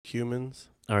humans.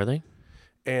 Are they?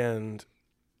 And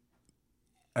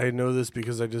I know this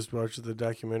because I just watched the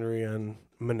documentary on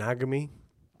monogamy.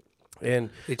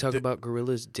 And They talk about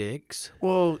gorillas' dicks?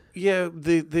 well, yeah,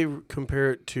 they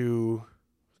compare it to,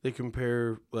 they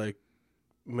compare like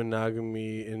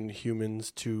monogamy in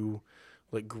humans to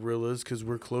like gorillas, because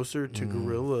we're closer to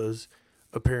gorillas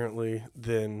apparently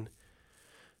than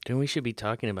Then we should be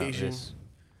talking about Asian. this.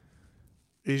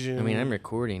 I mean, I'm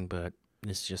recording, but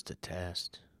it's just a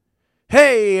test.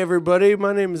 Hey, everybody,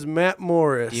 my name is Matt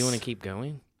Morris. Do you want to keep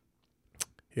going?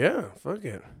 Yeah, fuck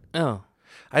it. Oh.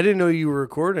 I didn't know you were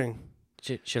recording.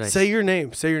 Should I say your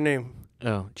name? Say your name.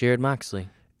 Oh, Jarrod Moxley.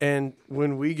 And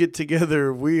when we get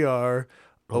together, we are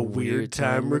a weird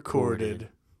time recorded.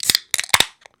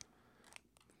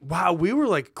 Wow, we were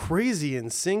like crazy in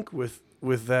sync with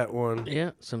that one.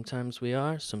 Yeah, sometimes we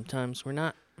are, sometimes we're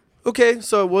not. Okay,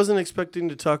 so I wasn't expecting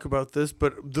to talk about this,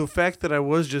 but the fact that I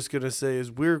was just going to say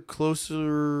is we're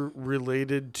closer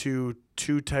related to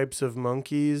two types of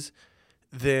monkeys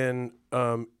than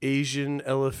Asian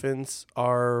elephants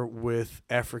are with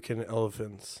African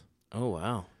elephants. Oh,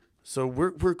 wow. So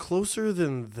we're closer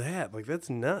than that. Like, that's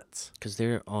nuts. Because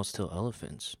they're all still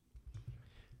elephants.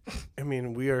 I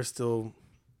mean, we are still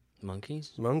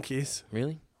monkeys.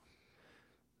 Really?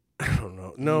 I don't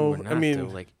know. No, we're not, I mean, though.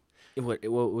 Like,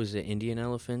 what was it? Indian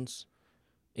elephants,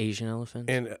 Asian elephants,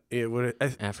 and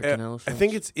African elephants. I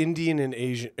think it's Indian and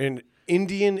Asian, and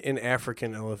Indian and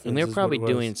African elephants. And they're probably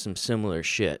doing some similar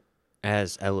shit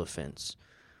as elephants,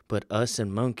 but us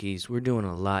and monkeys, we're doing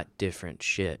a lot different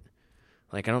shit.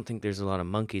 Like, I don't think there's a lot of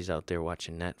monkeys out there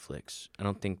watching Netflix. I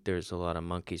don't think there's a lot of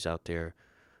monkeys out there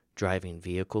driving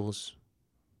vehicles.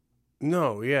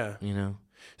 No, yeah. You know?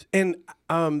 And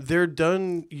they're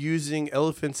done using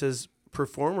elephants as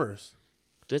performers.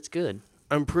 That's good.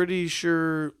 I'm pretty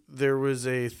sure there was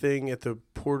a thing at the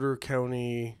Porter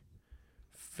County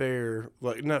Fair,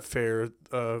 like not fair,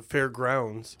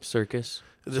 fairgrounds. Circus.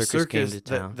 The circus came to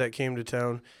town. That came to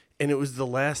town. And it was the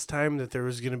last time that there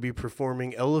was going to be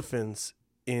performing elephants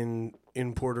in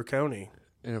Porter County.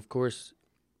 And of course,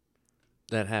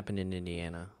 that happened in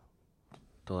Indiana.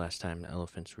 The last time the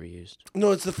elephants were used.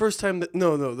 No, it's the first time that...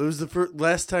 No, it was the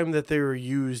last time that they were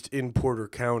used in Porter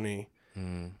County.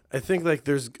 I think, like,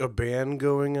 there's a band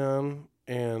going on,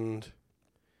 and...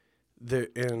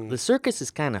 The circus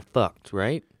is kind of fucked,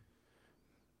 right?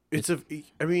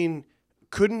 I mean,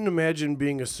 couldn't imagine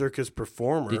being a circus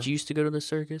performer. Did you used to go to the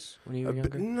circus when you were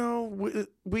younger? No,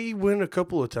 we went a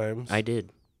couple of times. I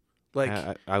did.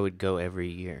 Like I would go every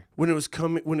year. When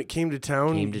it came to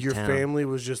town, your family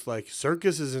was just like,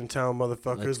 circus is in town,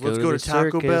 motherfuckers. Let's go to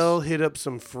Taco Bell, hit up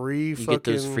some free You get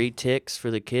those free ticks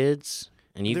for the kids,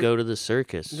 and you go to the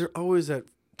circus. They're always at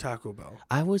Taco Bell.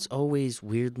 I was always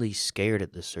weirdly scared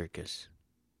at the circus.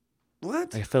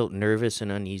 What? I felt nervous and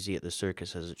uneasy at the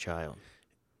circus as a child.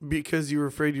 Because you were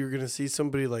afraid you were going to see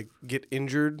somebody like get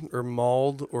injured or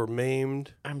mauled or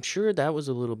maimed? I'm sure that was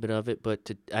a little bit of it,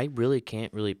 but I really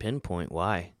can't really pinpoint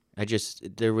why.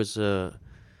 There was the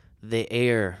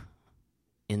air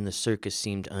in the circus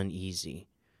seemed uneasy.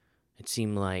 It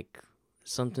seemed like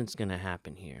something's going to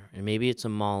happen here. And maybe it's a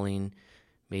mauling,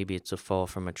 maybe it's a fall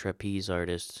from a trapeze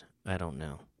artist. I don't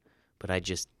know. But I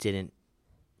just didn't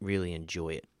really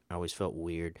enjoy it. I always felt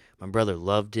weird. My brother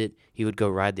loved it. He would go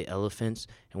ride the elephants,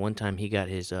 and one time he got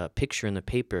his picture in the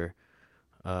paper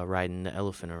riding the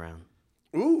elephant around.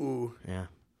 Ooh. Yeah.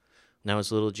 And I was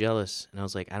a little jealous, and I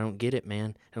was like, I don't get it,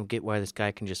 man. I don't get why this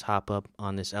guy can just hop up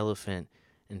on this elephant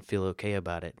and feel okay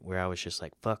about it, where I was just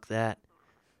like, fuck that.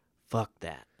 Fuck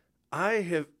that. I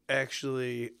have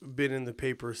actually been in the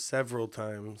paper several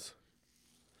times,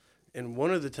 and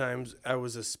one of the times I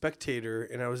was a spectator,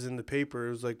 and I was in the paper.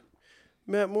 It was like,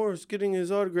 Matt Morris getting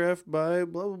his autograph by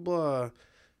blah, blah, blah.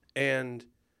 And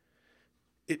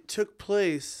it took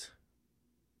place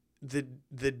the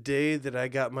day that I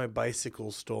got my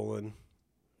bicycle stolen.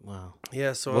 Wow.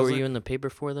 Yeah, so what were you in the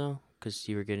paper for, though? Because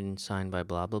you were getting signed by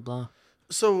blah, blah, blah?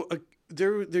 So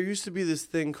there used to be this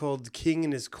thing called King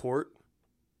in His Court.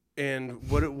 And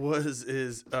what it was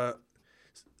is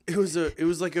it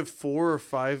was like a 4 or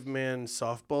 5 man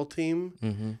softball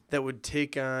team that would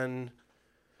take on...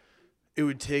 It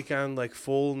would take on like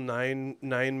full nine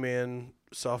man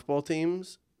softball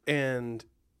teams, and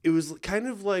it was kind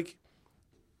of like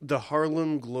the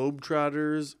Harlem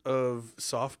Globetrotters of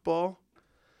softball.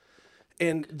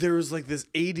 And there was like this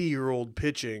 80-year-old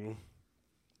pitching.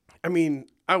 I mean,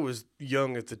 I was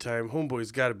young at the time.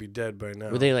 Homeboy's got to be dead by now.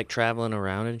 Were they like traveling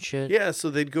around and shit? Yeah, so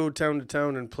they'd go town to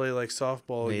town and play like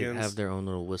softball against. They'd have their own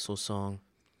little whistle song.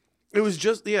 It was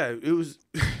just, yeah, it was.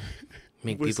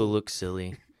 Make people look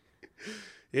silly.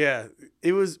 Yeah,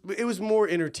 it was more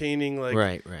entertaining. Like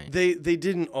Right. they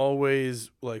didn't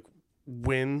always like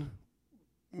win,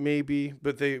 maybe,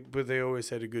 but they always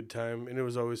had a good time, and it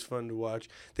was always fun to watch.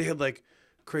 They had like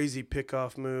crazy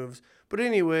pickoff moves. But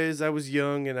anyways, I was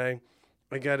young, and I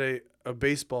got a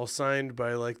baseball signed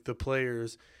by like the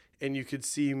players, and you could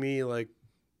see me like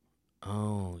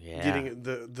Oh yeah. getting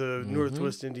the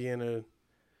Northwest Indiana.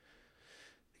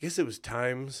 I guess it was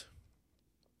Times.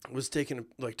 Was took a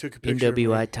picture.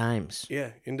 NWI Times.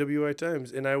 Yeah, NWI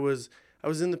Times, and I was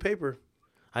in the paper.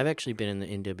 I've actually been in the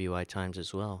NWI Times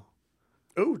as well.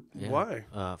 Oh, Yeah.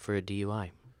 why? For a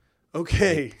DUI.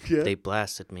 Okay, yeah. They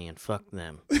blasted me and fuck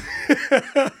them.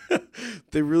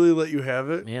 They really let you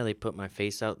have it? Yeah, they put my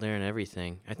face out there and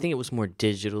everything. I think it was more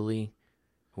digitally.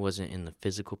 It wasn't in the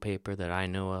physical paper that I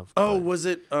know of. Oh, was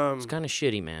it? It's kind of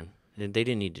shitty, man. They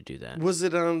didn't need to do that. Was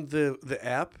it on the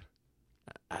app?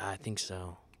 I think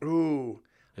so. Ooh.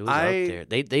 It was out there.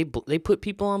 They put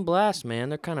people on blast, man.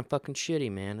 They're kind of fucking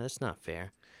shitty, man. That's not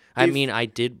fair. I mean, I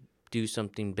did do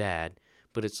something bad,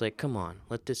 but it's like, come on,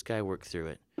 let this guy work through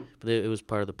it. But it was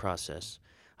part of the process.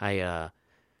 I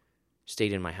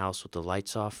stayed in my house with the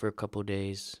lights off for a couple of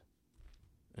days.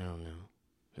 I don't know.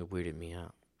 It weirded me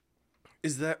out.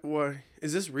 Is that why?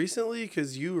 Is this recently?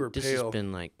 Because you were This pale. has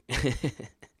been like...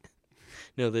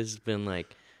 No, this has been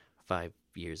like 5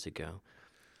 years ago.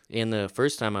 And the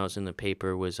first time I was in the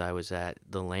paper was I was at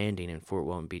the Landing in Fort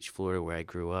Walton Beach, Florida, where I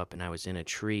grew up, and I was in a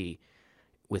tree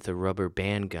with a rubber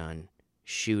band gun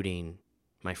shooting.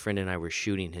 My friend and I were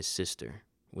shooting his sister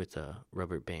with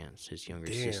rubber bands, his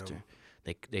younger sister.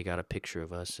 They got a picture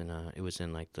of us, and it was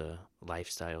in like the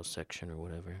lifestyle section or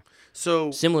whatever.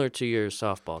 So similar to your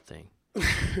softball thing.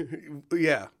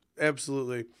 Yeah,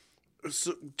 absolutely.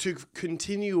 So to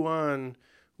continue on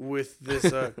with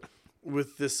this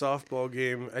with this softball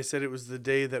game, I said it was the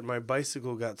day that my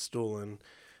bicycle got stolen.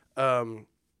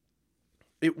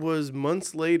 It was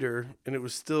months later, and it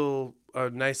was still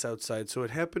nice outside. So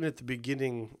it happened at the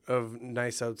beginning of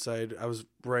nice outside. I was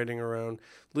riding around,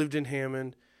 lived in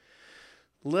Hammond,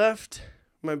 left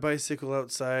my bicycle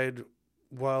outside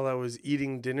while I was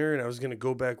eating dinner, and I was going to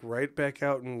go right back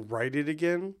out and ride it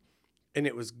again, and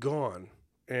it was gone.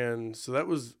 And so that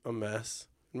was a mess.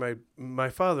 My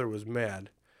father was mad.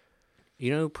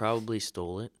 You know who probably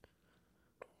stole it?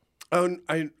 Oh,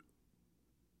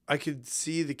 I could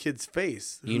see the kid's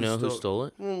face. You know who stole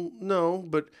it? Well, no,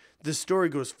 but the story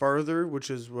goes farther, which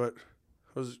is what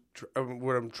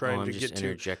I'm trying to get to. I'm just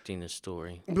interjecting the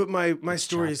story. But my It's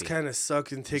stories choppy. kind of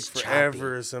suck and take It's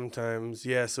forever choppy. sometimes.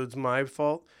 Yeah, so it's my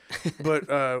fault.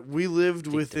 But we lived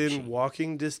Take the within cheat.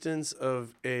 walking distance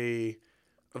of an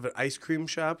ice cream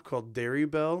shop called Dairy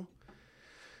Bell.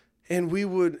 And we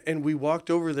walked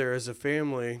over there as a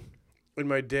family, and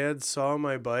my dad saw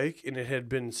my bike, and it had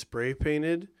been spray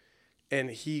painted, and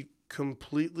he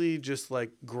completely just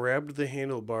like grabbed the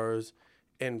handlebars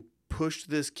and pushed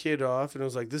this kid off, and I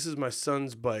was like, this is my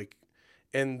son's bike.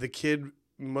 And the kid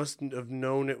must have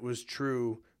known it was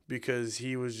true, because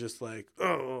he was just like,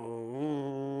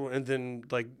 oh, and then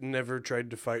like never tried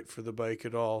to fight for the bike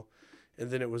at all. And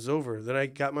then it was over. Then I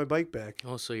got my bike back.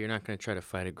 Oh, so you're not going to try to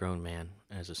fight a grown man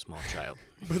as a small child.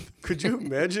 But could you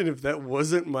imagine if that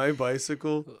wasn't my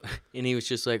bicycle? And he was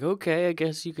just like, okay, I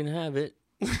guess you can have it.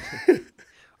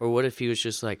 Or what if he was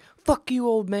just like, fuck you,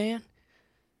 old man?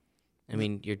 I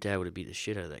mean, your dad would have beat the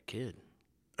shit out of that kid.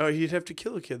 Oh, he'd have to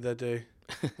kill a kid that day.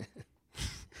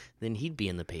 Then he'd be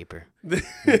in the paper.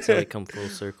 That's how they come full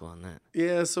circle on that.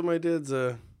 Yeah, so my dad's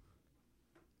a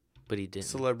But he didn't.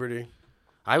 celebrity.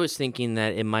 I was thinking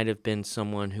that it might have been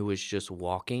someone who was just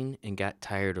walking and got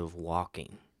tired of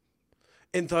walking.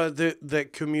 And thought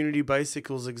that community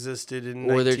bicycles existed in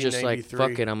Or they're just like, 1993.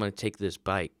 fuck it, I'm going to take this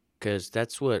bike. Because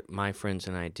that's what my friends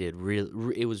and I did.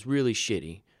 It was really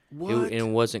shitty. What? And it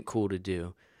wasn't cool to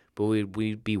do. But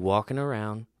we'd be walking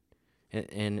around.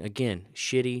 And again,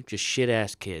 shitty, just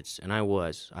shit-ass kids. And I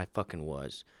fucking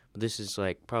was. But this is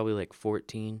like probably like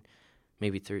 14,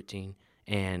 maybe 13.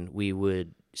 And we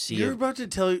would see... You're about to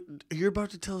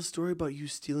tell a story about you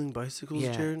stealing bicycles,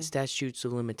 Yeah, Jarrod? statutes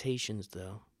of limitations,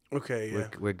 though. Okay, yeah.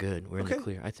 We're good. We're in the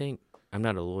clear. I think I'm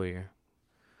not a lawyer.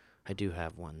 I do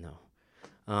have one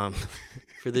though,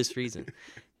 for this reason.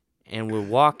 And we're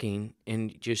walking,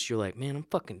 and just you're like, man,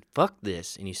 fuck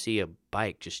this. And you see a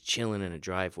bike just chilling in a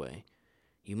driveway.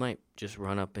 You might just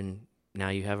run up, and now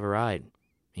you have a ride,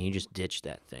 and you just ditch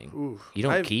that thing. Ooh, You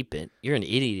don't keep it. You're an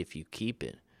idiot if you keep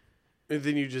it. And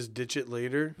then you just ditch it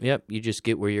later? Yep, you just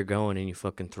get where you're going, and you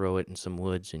fucking throw it in some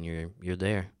woods, and you're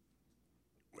there.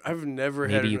 I've never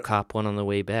had... Maybe you cop one on the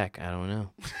way back. I don't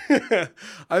know.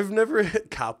 I've never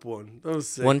hit cop one. That was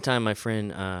sick. One time, my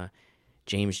friend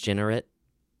James Jenneret.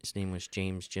 His name was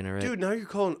James Jenneret. Dude, now you're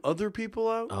calling other people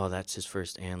out? Oh, that's his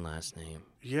first and last name.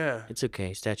 Yeah. It's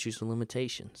okay. Statute of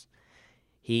Limitations.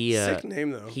 He sick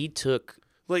name though. He took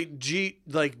like JG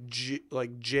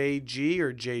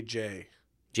or JJ.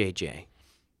 JJ.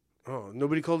 Oh,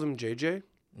 nobody called him JJ?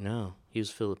 No, he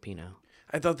was Filipino.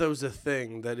 I thought that was a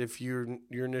thing, that if your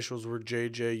initials were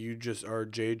JJ, you just are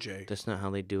JJ. That's not how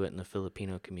they do it in the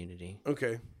Filipino community.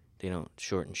 Okay. They don't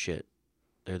shorten shit.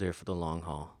 They're there for the long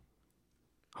haul.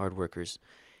 Hard workers.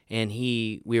 And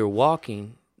we were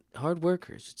walking, hard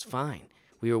workers, it's fine.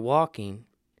 We were walking,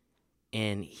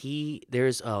 and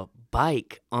there's a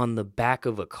bike on the back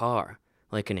of a car,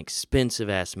 like an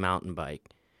expensive-ass mountain bike.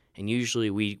 And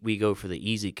usually we go for the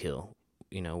easy kill.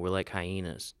 You know, we're like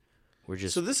hyenas.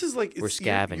 So this is like, we're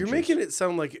scavengers. You're making it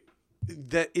sound like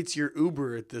that it's your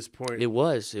Uber at this point. It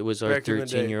was our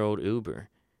 13-year-old Uber,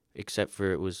 except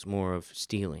for it was more of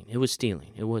stealing. It was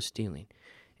stealing.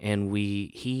 And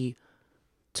he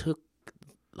took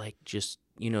like just,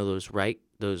 you know, those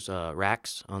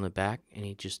racks on the back, and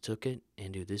he just took it.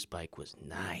 And dude, this bike was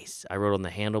nice. I rode on the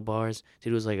handlebars.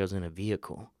 Dude, it was like I was in a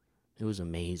vehicle. It was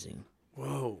amazing.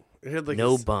 Whoa. It had like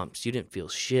no bumps. You didn't feel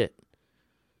shit.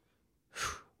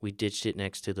 We ditched it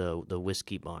next to the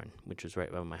whiskey barn, which was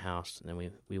right by my house. And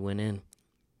then we went in.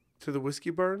 To the whiskey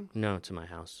barn? No, to my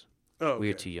house. Oh, okay. We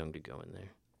were too young to go in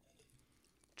there.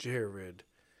 Jarrod.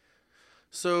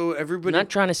 So everybody... I'm not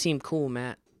trying to seem cool,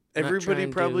 Matt. Everybody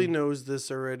probably knows this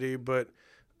already, but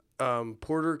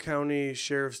Porter County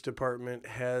Sheriff's Department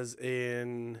has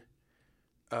an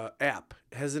app.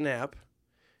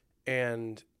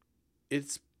 And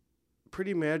it's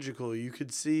pretty magical. You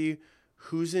could see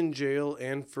who's in jail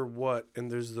and for what, and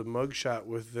there's the mugshot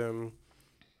with them.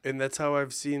 And that's how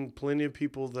I've seen plenty of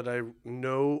people that I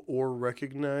know or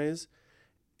recognize.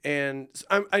 And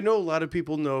I know a lot of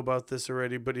people know about this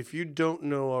already, but if you don't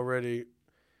know already,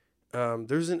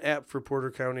 there's an app for Porter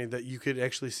County that you could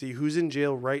actually see who's in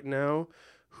jail right now,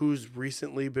 who's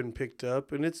recently been picked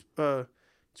up, and it's a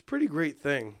pretty great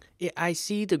thing. Yeah, I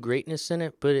see the greatness in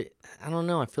it, but I don't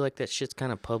know. I feel like that shit's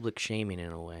kind of public shaming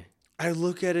in a way. I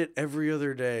look at it every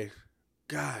other day.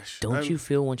 Gosh. Don't you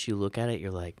feel once you look at it,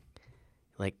 you're like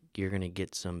you're going to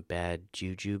get some bad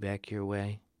juju back your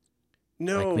way?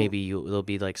 No. Like maybe there'll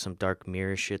be like some dark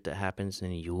mirror shit that happens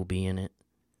and you'll be in it?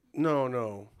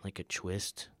 No. Like a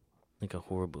twist? Like a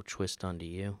horrible twist onto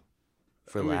you?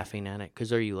 For laughing at it?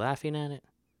 Because are you laughing at it?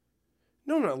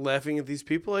 No, I'm not laughing at these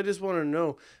people. I just want to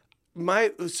know.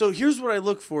 So here's what I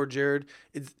look for, Jarrod.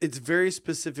 It's very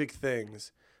specific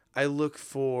things. I look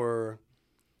for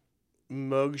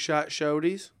mugshot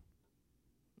shouties.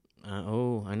 I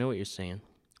know what you're saying.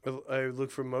 I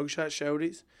look for mugshot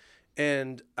shouties.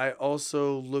 And I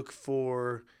also look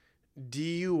for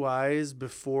DUIs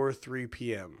before 3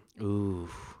 p.m. Ooh.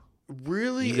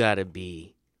 Really? You gotta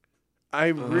be. I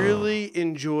really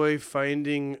enjoy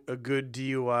finding a good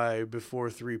DUI before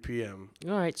 3 p.m.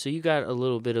 All right, so you got a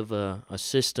little bit of a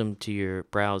system to your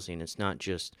browsing. It's not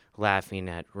just laughing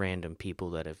at random people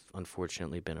that have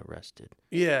unfortunately been arrested.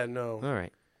 Yeah, no. All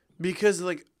right. Because,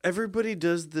 like, everybody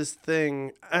does this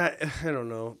thing, I don't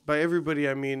know. By everybody,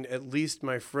 I mean at least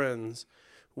my friends,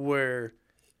 where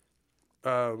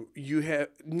you have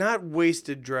not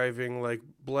wasted driving, like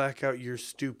blackout, you're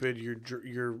stupid, you're like,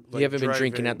 you haven't been driving.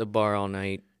 drinking at the bar all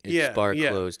night. It's bar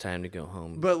closed, time to go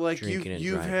home. But like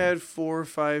you've had 4 or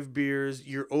 5 beers,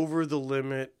 you're over the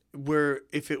limit, where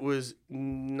if it was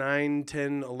 9,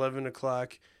 10, 11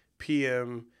 o'clock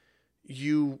p.m.,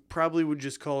 you probably would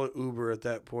just call it Uber at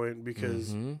that point,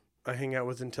 because I hang out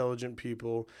with intelligent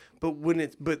people.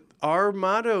 But our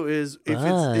motto is if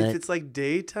it's like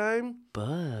daytime,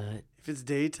 if it's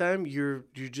daytime, you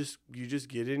just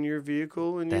get in your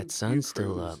vehicle and that sun's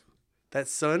still up. That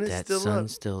sun is still up. That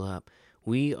sun's still up.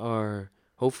 We are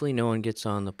hopefully no one gets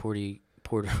on the Porter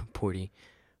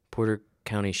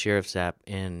County Sheriff's app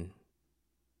and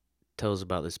tells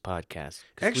about this podcast.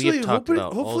 Actually, we have talked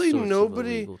about hopefully all sorts nobody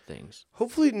of illegal things.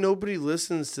 Hopefully nobody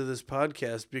listens to this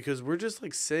podcast, because we're just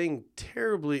like saying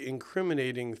terribly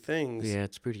incriminating things. Yeah,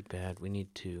 it's pretty bad. We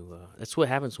need to. That's what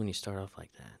happens when you start off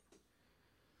like that.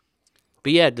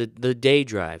 But yeah, the day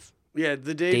drive. Yeah,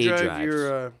 the day drive.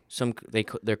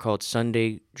 Drives. They're called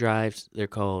Sunday drives. They're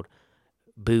called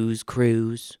booze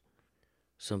cruise.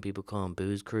 Some people call them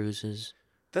booze cruises.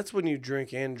 That's when you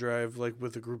drink and drive, like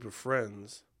with a group of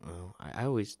friends. Oh,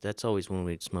 that's always when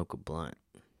we'd smoke a blunt.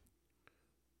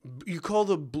 You call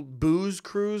the booze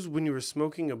cruise when you were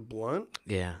smoking a blunt?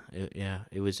 Yeah,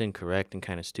 it was incorrect and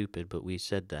kind of stupid, but we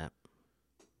said that.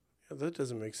 Yeah, that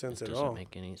doesn't make sense at all. It doesn't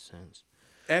make any sense.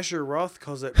 Asher Roth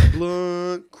calls it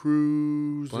blunt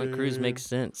cruising. Blunt cruise makes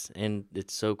sense, and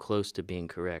it's so close to being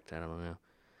correct. I don't know.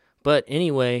 But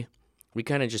anyway, we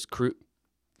kind of just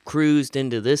cruised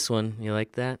into this one. You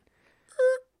like that?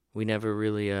 We never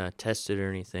really tested or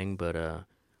anything, but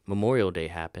Memorial Day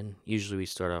happened. Usually we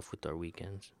start off with our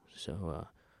weekends. So.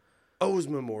 Oh, it was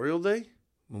Memorial Day?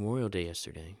 Memorial Day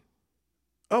yesterday.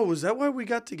 Oh, was that why we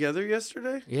got together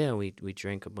yesterday? Yeah, we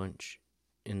drank a bunch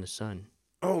in the sun.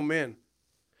 Oh, man.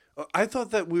 I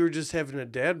thought that we were just having a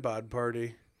dad bod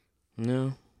party.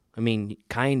 No. I mean,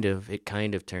 kind of. It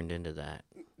kind of turned into that.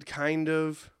 Kind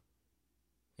of.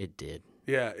 It did.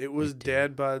 Yeah, it was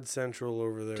dad bod central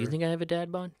over there. Do you think I have a dad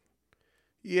bod?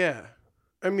 Yeah.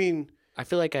 I mean... I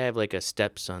feel like I have like a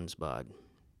stepson's bod.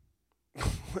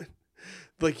 What?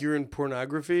 Like you're in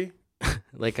pornography?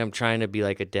 Like I'm trying to be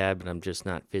like a dad, but I'm just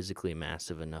not physically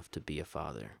massive enough to be a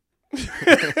father.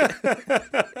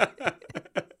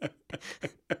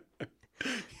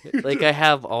 Like I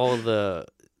have all the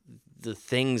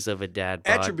things of a dad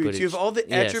bod. Attributes. You have all the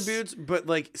attributes, but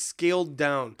like scaled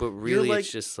down. But really,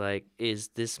 it's just like, is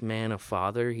this man a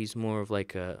father? He's more of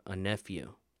like a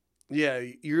nephew. Yeah,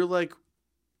 you're like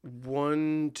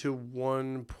 1 to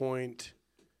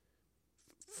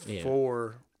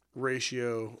 1.4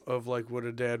 ratio of like what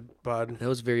a dad bod. That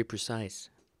was very precise.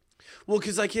 Well,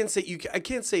 because I can't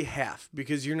say half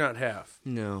because you're not half.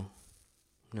 No,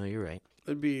 you're right.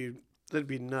 That'd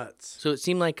be nuts. So it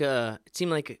seemed like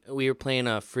we were playing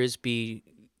a frisbee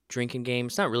drinking game.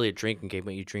 It's not really a drinking game,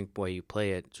 but you drink while you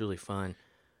play it. It's really fun.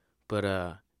 But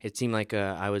it seemed like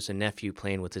I was a nephew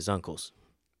playing with his uncles.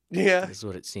 Yeah, that's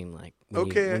what it seemed like.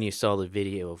 When you saw the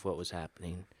video of what was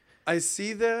happening. I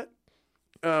see that,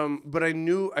 but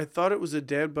I thought it was a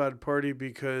dad bod party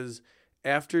because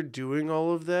after doing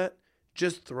all of that,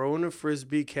 just throwing a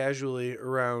frisbee casually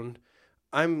around,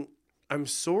 I'm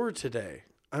sore today.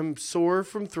 I'm sore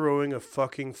from throwing a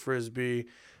fucking frisbee.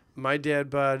 My dad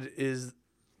bod is...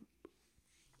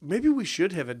 Maybe we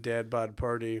should have a dad bod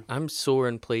party. I'm sore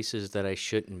in places that I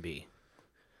shouldn't be.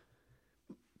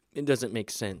 It doesn't make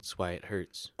sense why it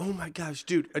hurts. Oh my gosh,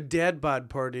 dude, a dad bod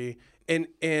party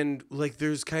and like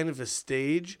there's kind of a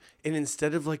stage, and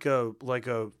instead of like a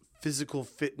physical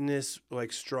fitness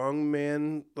like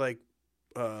strongman like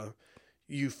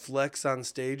you flex on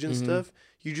stage and stuff,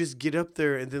 you just get up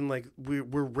there and then like we're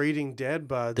rating dad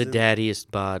bods. The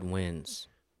daddiest bod wins.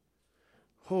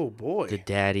 Oh boy. The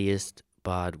daddiest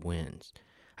bod wins.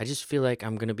 I just feel like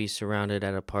I'm gonna be surrounded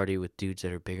at a party with dudes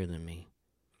that are bigger than me.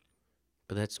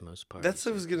 But that's most parties. That's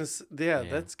what I was gonna say. Yeah,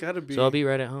 that's gotta be. So I'll be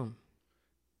right at home.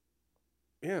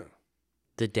 Yeah.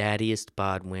 The daddiest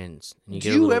bod wins.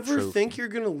 Do you ever think you're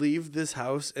gonna leave this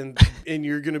house and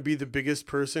you're gonna be the biggest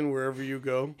person wherever you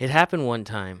go? It happened one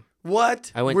time.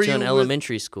 What? I went to an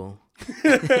elementary school.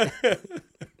 And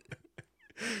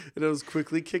I was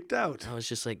quickly kicked out. I was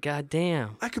just like, God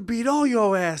damn. I could beat all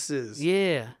your asses.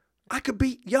 Yeah. I could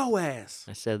beat your ass.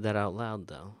 I said that out loud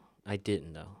though. I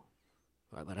didn't though.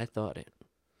 But I thought it.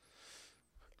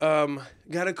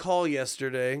 Got a call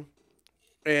yesterday,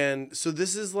 and so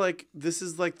this is like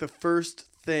the first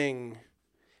thing,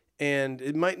 and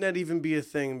it might not even be a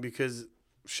thing because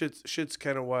shit's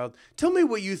kind of wild. Tell me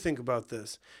what you think about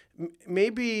this.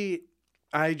 Maybe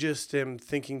I just am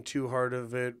thinking too hard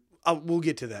of it. We'll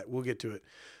get to that. We'll get to it.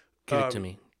 Give it to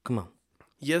me. Come on.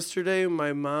 Yesterday,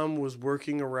 my mom was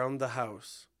working around the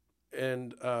house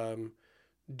and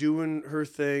doing her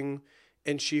thing,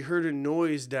 and she heard a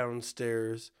noise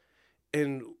downstairs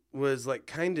and was like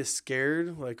kind of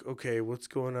scared, like, okay, what's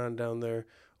going on down there?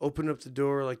 Opened up the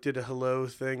door, like did a hello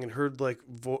thing and heard like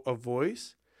a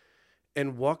voice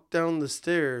and walked down the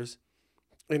stairs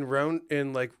and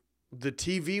like the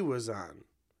TV was on.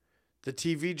 The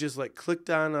TV just like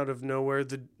clicked on out of nowhere.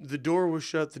 The door was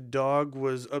shut. The dog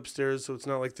was upstairs, so it's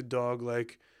not like the dog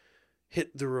like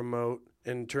hit the remote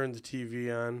and turned the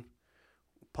TV on.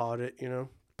 Pawed it, you know?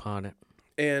 Pawed it.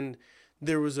 And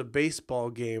there was a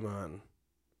baseball game on.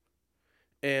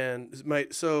 And my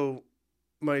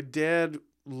dad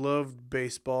loved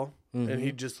baseball, and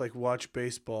he'd just like watch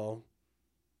baseball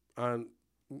on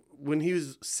when he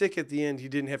was sick at the end. He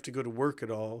didn't have to go to work at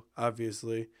all,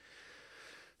 obviously.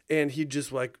 And he'd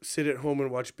just like sit at home and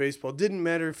watch baseball. Didn't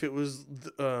matter if it was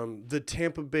the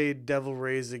Tampa Bay Devil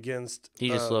Rays against. He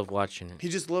just loved watching it. He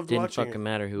just loved watching it. Didn't fucking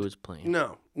matter who was playing.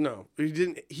 No. He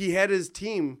didn't. He had his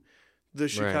team, the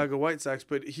Chicago White Sox,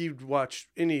 but he'd watch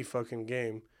any fucking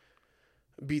game.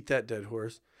 Beat that dead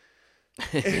horse.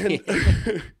 And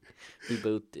we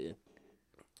both did.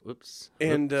 Whoops.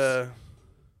 And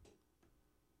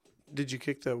did you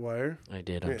kick that wire? I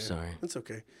did. I'm sorry. That's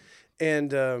okay.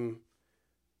 And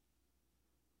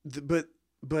but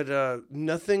But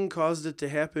nothing caused it to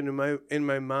happen. And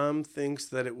my mom thinks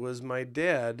that it was my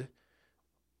dad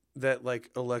that like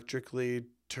electrically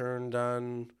turned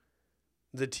on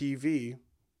the TV.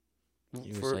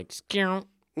 He was like, "Scout."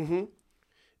 Mm-hmm.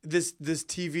 This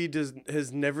TV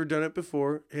has never done it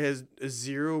before. It has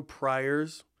zero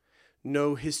priors,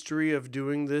 no history of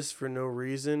doing this for no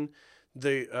reason.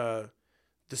 The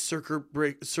circuit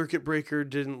breaker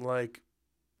didn't like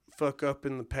fuck up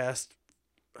in the past,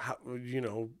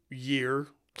 year.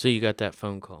 So you got that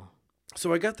phone call.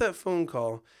 So I got that phone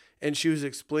call, and she was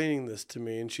explaining this to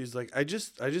me, and she's like, "I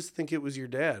just think it was your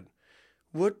dad.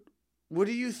 What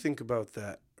do you think about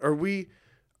that? Are we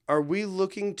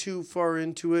looking too far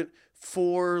into it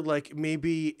for like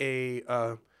maybe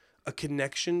a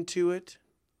connection to it?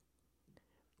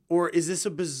 Or is this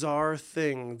a bizarre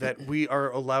thing that we are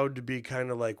allowed to be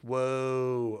kind of like,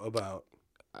 whoa, about?"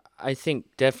 I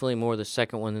think definitely more the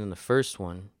second one than the first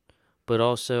one. But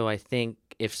also, I think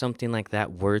if something like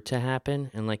that were to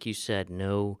happen, and like you said,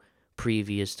 no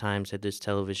previous times had this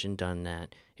television done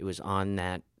that, it was on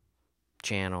that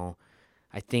channel,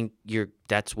 I think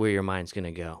that's where your mind's going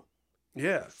to go.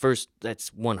 Yeah. First, that's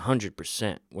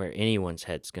 100% where anyone's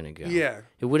head's going to go. Yeah.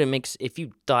 It wouldn't make if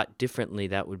you thought differently,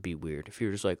 that would be weird. If you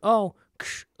were just like, oh,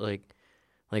 like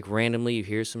randomly you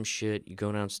hear some shit, you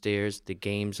go downstairs, the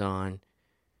game's on,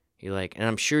 you're like, and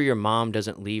I'm sure your mom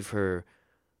doesn't leave her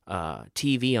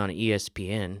TV on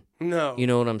ESPN. No. You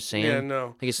know what I'm saying? Yeah,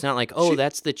 no. Like, it's not like,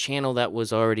 that's the channel that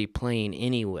was already playing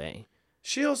anyway.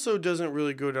 She also doesn't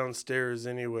really go downstairs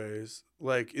anyways,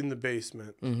 like in the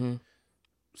basement. Mm-hmm.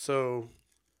 So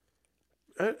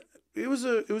it was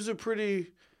a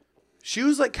pretty. She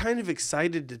was like kind of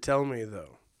excited to tell me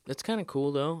though. That's kind of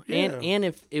cool though. Yeah. And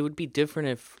if it would be different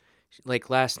if, like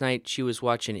last night, she was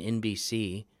watching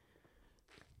NBC,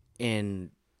 and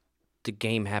the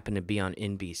game happened to be on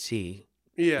NBC.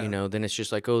 Yeah. Then it's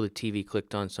just like, oh, the TV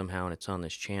clicked on somehow and it's on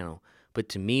this channel. But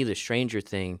to me, the stranger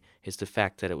thing is the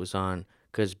fact that it was on,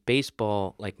 because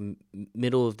baseball, like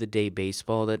middle of the day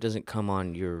baseball, that doesn't come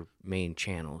on your main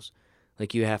channels.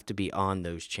 Like, you have to be on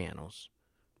those channels,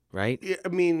 right? Yeah, I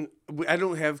mean, I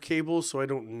don't have cable, so I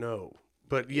don't know.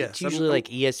 But yes, it's usually like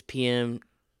ESPN,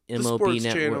 MLB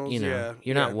Network. Channels,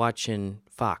 you're not watching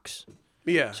Fox.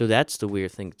 Yeah. So that's the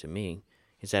weird thing to me,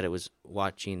 is that it was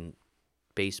watching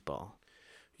baseball.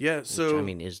 Yeah. So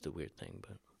which, is the weird thing,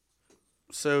 but.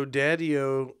 So,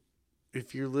 Daddy-O,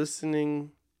 if you're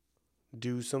listening,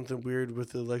 do something weird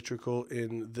with the electrical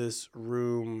in this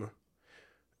room.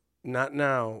 Not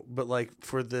now, but like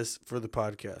for the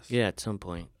podcast. Yeah, at some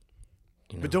point.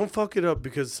 But don't fuck it up,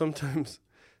 because sometimes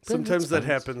that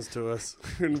happens to us,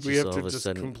 and we have to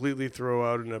just completely throw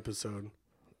out an episode.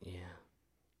 Yeah.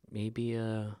 Maybe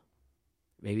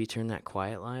turn that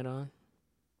quiet light on.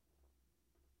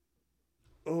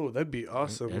 Oh, that'd be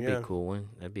awesome. That'd be a cool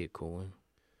one.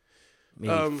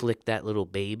 Maybe flick that little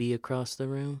baby across the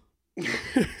room.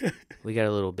 We got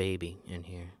a little baby in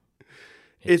here.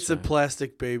 It's a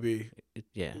plastic baby.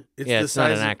 It's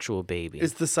not an actual baby.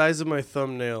 It's the size of my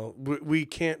thumbnail. We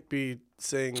can't be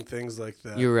saying things like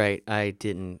that. You're right. I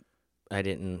didn't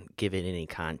give it any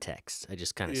context. I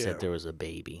just kind of said there was a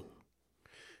baby.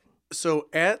 So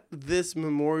at this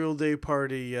Memorial Day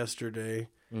party yesterday,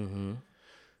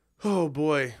 oh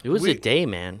boy, it was a day,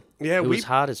 man. Yeah, it was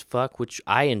hot as fuck, which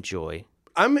I enjoy.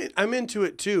 I'm into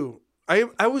it too.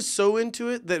 I was so into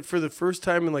it that for the first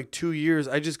time in like 2 years,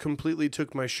 I just completely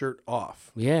took my shirt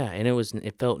off. Yeah, and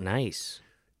it felt nice.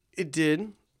 It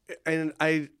did, and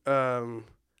I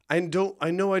know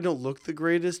I don't look the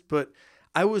greatest, but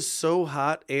I was so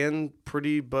hot and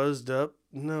pretty buzzed up.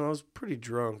 No, I was pretty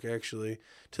drunk actually,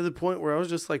 to the point where I was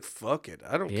just like, "Fuck it,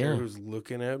 I don't care who's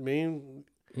looking at me."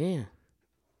 Yeah.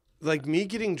 Like, me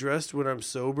getting dressed when I'm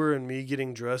sober and me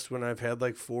getting dressed when I've had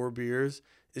like 4 beers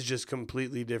is just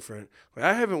completely different. Like,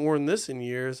 I haven't worn this in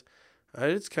years.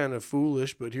 It's kind of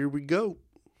foolish, but here we go.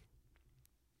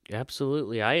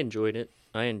 Absolutely. I enjoyed it.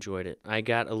 I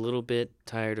got a little bit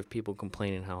tired of people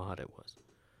complaining how hot it was.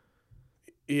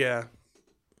 Yeah.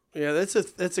 Yeah,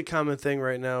 that's a common thing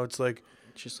right now. It's like,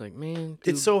 it's just like, man,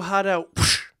 dude, it's so hot out.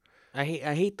 I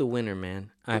hate the winter, man.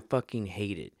 I fucking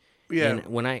hate it. Yeah. And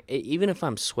when even if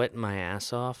I'm sweating my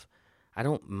ass off, I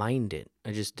don't mind it.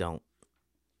 I just don't.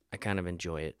 I kind of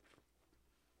enjoy it.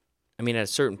 I mean, at a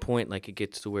certain point, like, it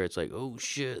gets to where it's like, oh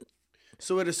shit.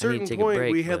 So at a certain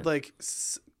point, we had like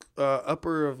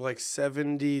upper of like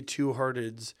 72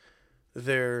 hearteds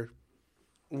there,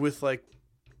 with like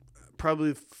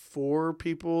probably 4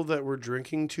 people that were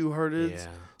drinking 2 hearteds. Yeah.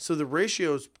 So the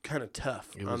ratio's kind of tough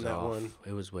on that off. one.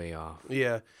 It was way off.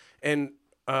 Yeah. And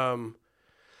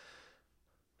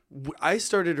I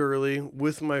started early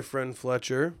with my friend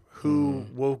Fletcher, who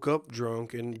woke up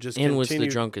drunk and just and continued. was the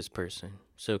drunkest person.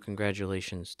 So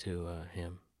congratulations to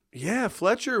him. Yeah,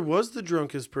 Fletcher was the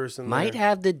drunkest person Might there.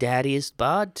 have the daddiest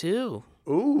bod, too.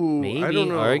 Ooh, Maybe, I don't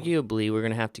know. arguably, we're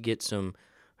going to have to get some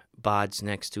bods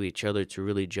next to each other to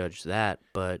really judge that,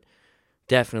 but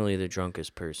definitely the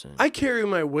drunkest person. I carry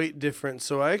my weight different,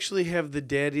 so I actually have the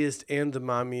daddiest and the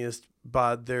mommiest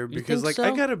bod there because, think I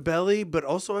so? got a belly, but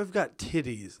also I've got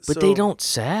titties. But they don't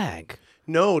sag.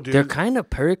 No, dude. They're kind of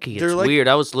perky. They're It's like- weird.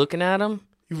 I was looking at them.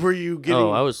 Were you getting?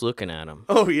 Oh, I was looking at them.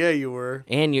 Oh, yeah, you were.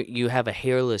 And you have a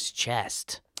hairless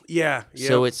chest. Yeah.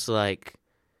 So it's like,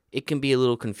 it can be a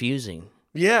little confusing.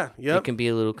 Yeah. It Yep. can be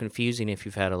a little confusing if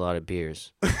you've had a lot of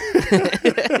beers.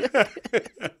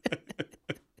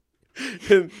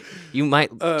 You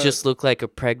might just look like a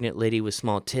pregnant lady with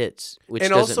small tits, which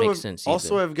and doesn't also, make sense either.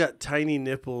 also, I've got tiny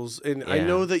nipples, and I Yeah.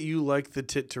 know that you like the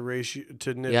tit to ratio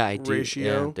to nip yeah, I do.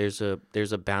 ratio. Yeah,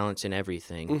 there's a balance in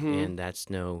everything, and that's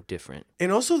no different.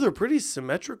 And also, they're pretty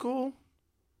symmetrical,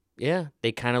 Yeah,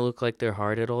 they kind of look like they're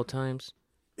hard at all times.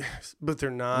 but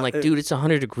they're not. I'm like, dude, it's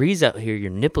 100 degrees out here.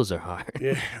 Your nipples are hard.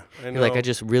 Yeah, I know. You're like, I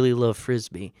just really love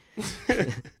Frisbee.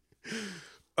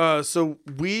 So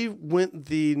we went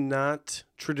the not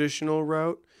traditional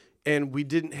route, and we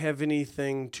didn't have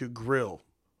anything to grill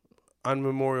on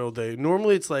Memorial Day.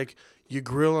 Normally, it's like you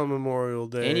grill on Memorial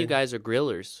Day, And you guys are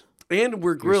grillers. and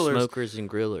we're You're grillers. smokers and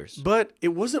grillers. But it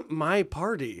wasn't my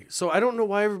party, so I don't know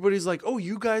why everybody's like, "Oh,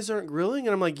 you guys aren't grilling,"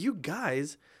 and I'm like, "You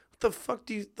guys, what the fuck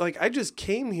do you like?" I just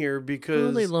came here because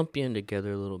Well, they lump you in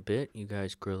together a little bit. You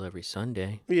guys grill every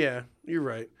Sunday. yeah, you're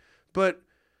right, but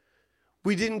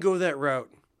we didn't go that route.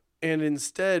 And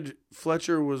instead,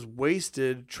 Fletcher was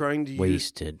wasted trying to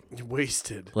Wasted. use...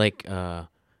 Wasted. Like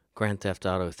Grand Theft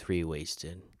Auto 3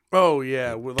 wasted. Oh,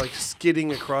 yeah. With like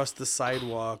skidding across the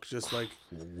sidewalk, just like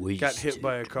got hit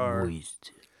by a car.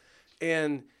 Wasted.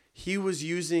 And he was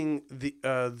using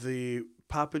the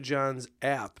Papa John's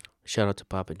app Shout out to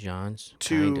Papa John's.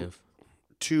 To- Kind of.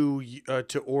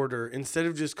 to order instead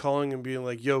of just calling and being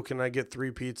like, "Yo, can I get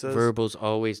 3 pizzas?" Verbal's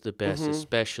always the best,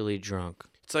 especially drunk.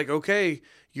 It's like, okay,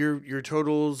 your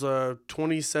total's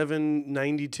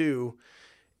 $27.92.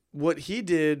 What he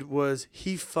did was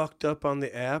he fucked up on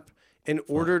the app and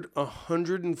ordered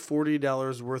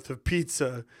 $140 worth of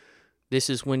pizza. This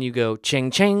is when you go ching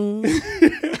ching.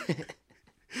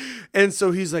 And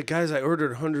so he's like, "Guys, I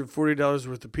ordered $140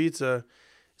 worth of pizza."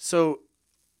 So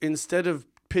instead of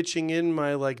pitching in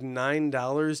my like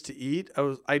 $9 to eat,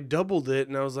 I doubled it,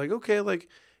 and I was like, "Okay, like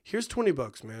here's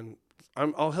 $20, man.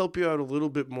 I'll help you out a little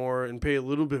bit more and pay a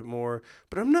little bit more,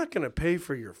 but I'm not gonna pay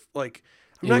for your like.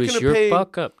 I'm It not was gonna your pay.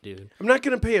 fuck up, dude. I'm not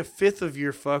gonna pay a fifth of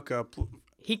your fuck up."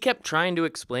 He kept trying to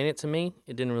explain it to me.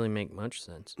 It didn't really make much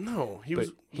sense. No, he But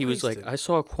was. he was like, wasted. I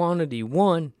saw quantity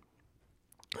 1,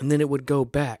 and then it would go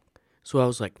back. So I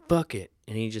was like, fuck it.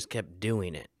 And he just kept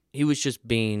doing it. He was just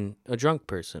being a drunk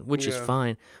person, which is Yeah.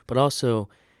 fine. But also,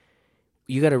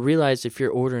 you got to realize if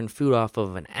you're ordering food off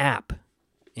of an app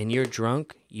and you're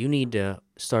drunk, you need to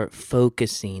start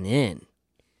focusing in.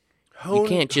 You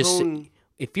can't just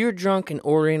if you're drunk and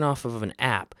ordering off of an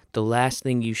app, the last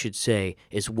thing you should say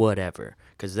is whatever,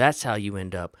 because that's how you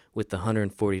end up with the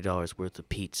 $140 worth of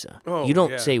pizza. Oh, you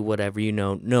don't yeah. say whatever,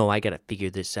 no, I got to figure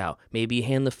this out. Maybe you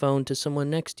hand the phone to someone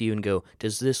next to you and go,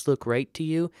 does this look right to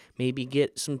you? Maybe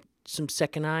get some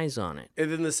second eyes on it.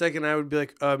 And then the second I would be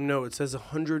like, no, it says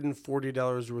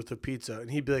 $140 worth of pizza.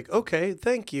 And he'd be like, okay,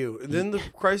 thank you. And then the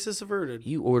crisis averted.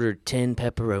 You ordered 10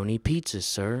 pepperoni pizzas,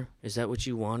 sir. Is that what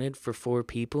you wanted for 4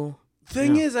 people?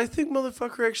 Thing is, I think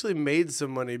motherfucker actually made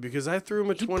some money because I threw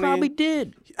him a He 20. probably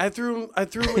did. I threw him a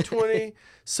 20.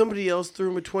 Somebody else threw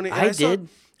him a 20. and I did.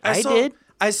 I did.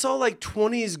 I saw like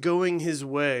 20s going his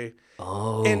way.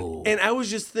 Oh. And I was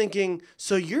just thinking,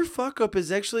 so your fuck up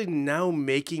is actually now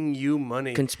making you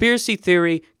money. Conspiracy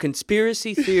theory,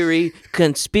 conspiracy theory,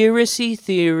 conspiracy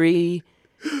theory.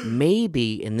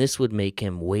 Maybe, and this would make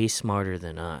him way smarter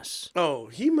than us. Oh,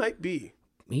 he might be.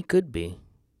 He could be.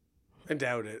 I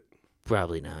doubt it.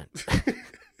 Probably not.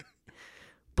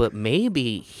 But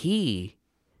maybe he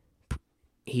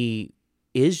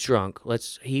is drunk.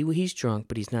 He's drunk,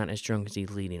 but he's not as drunk as he's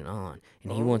leading on.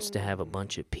 And he wants to have a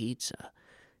bunch of pizza.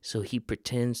 So he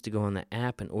pretends to go on the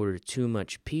app and order too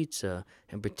much pizza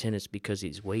and pretend it's because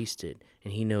he's wasted.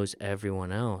 And he knows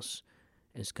everyone else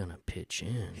is going to pitch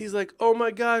in. He's like, oh my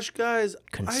gosh, guys.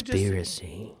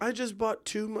 Conspiracy. I just bought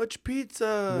too much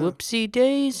pizza. Whoopsie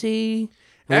daisy.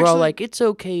 And we're all Actually- like, it's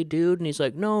okay, dude. And he's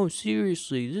like, no,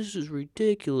 seriously, this is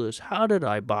ridiculous. How did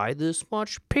I buy this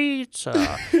much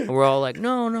pizza? And we're all like,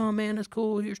 no, man, that's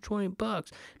cool. Here's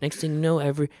 $20. Next thing you know,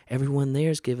 everyone there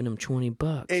is giving him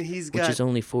 $20. And he's which is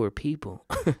only 4 people.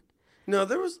 No,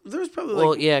 there was probably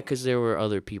Well, yeah, because there were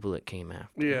other people that came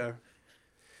after. Yeah.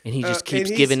 And he just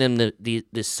keeps giving him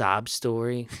the sob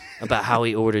story about how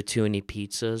he ordered too many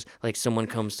pizzas. Like someone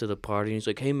comes to the party and he's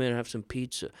like, hey, man, have some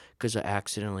pizza because I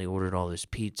accidentally ordered all this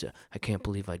pizza. I can't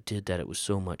believe I did that. It was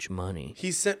so much money.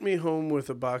 He sent me home with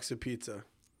a box of pizza.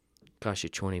 Cost you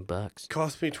 $20.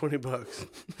 Cost me $20.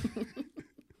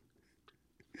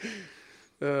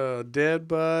 Dad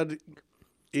bod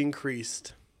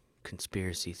increased.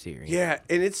 Conspiracy theory. Yeah,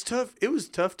 and it's tough. It was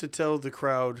tough to tell the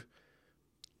crowd,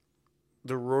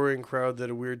 the roaring crowd that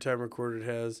A Weird Time Recorded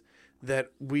has,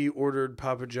 that we ordered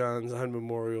Papa John's on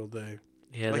Memorial Day.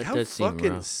 Yeah, like, that how does seem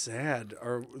fucking rough. sad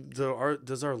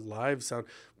does our lives sound?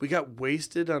 We got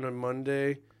wasted on a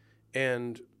Monday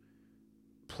and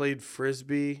played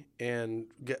Frisbee and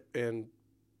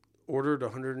ordered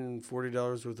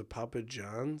 $140 worth of Papa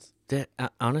John's. That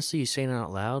honestly, you saying it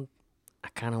out loud, I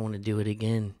kind of want to do it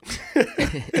again.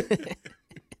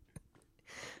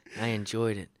 I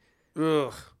enjoyed it.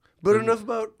 Ugh. But enough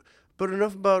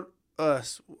about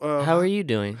us. How are you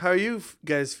doing? How are you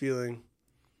guys feeling?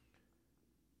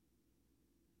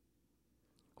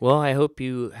 Well, I hope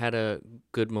you had a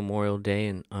good Memorial Day,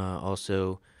 and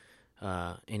also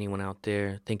anyone out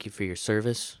there, thank you for your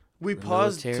service. We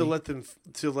paused to let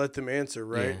them answer,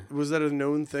 right? Yeah. Was that a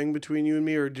known thing between you and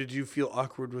me, or did you feel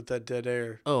awkward with that dead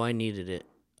air? Oh, I needed it.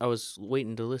 I was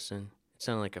waiting to listen. It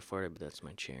sounded like I farted, but that's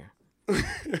my chair.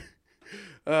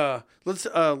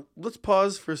 Let's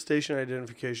pause for station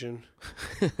identification.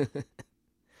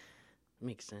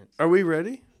 Makes sense. Are we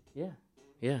ready?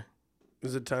 Yeah.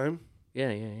 Is it time?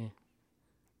 Yeah.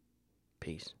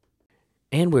 Peace.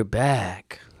 And we're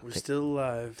back. We're still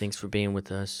alive. Thanks for being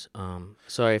with us.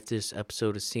 Sorry if this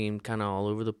episode has seemed kind of all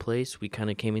over the place. We kind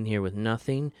of came in here with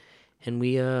nothing, and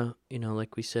we,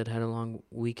 like we said, had a long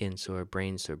weekend, so our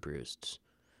brains are bruised.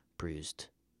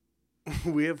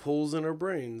 We have holes in our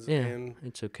brains. Yeah, and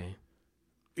it's okay.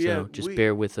 Yeah, so just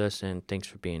bear with us, and thanks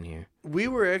for being here. We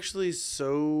were actually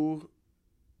so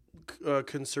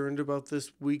concerned about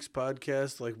this week's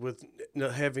podcast, like with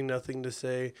having nothing to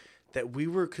say, that we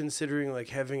were considering like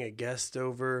having a guest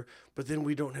over, but then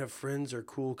we don't have friends or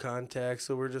cool contacts,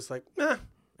 so we're just like, nah.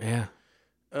 Yeah.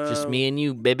 Just me and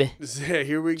you, baby. Yeah,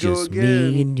 here we go again. Just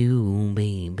me and you,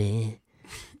 baby.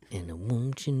 And I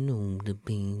want you to know the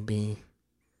baby.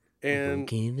 And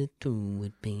get it through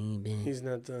it, baby. He's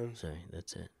not done. Sorry,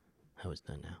 that's it. I was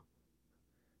done now.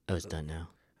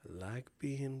 I like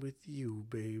being with you,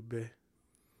 baby.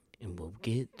 And we'll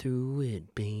get through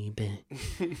it, baby.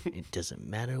 It doesn't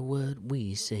matter what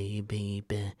we say,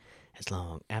 baby. As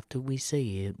long after we say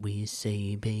it, we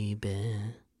say, baby.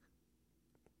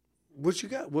 What you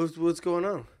got? What's going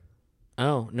on?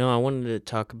 Oh, no, I wanted to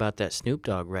talk about that Snoop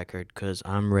Dogg record because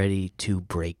I'm ready to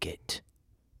break it.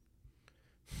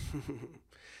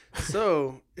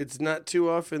 So, it's not too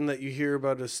often that you hear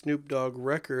about a Snoop Dogg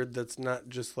record that's not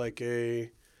just like an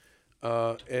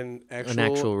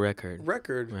actual record.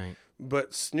 Right.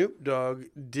 But Snoop Dogg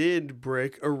did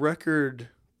break a record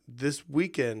this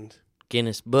weekend.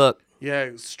 Guinness Book.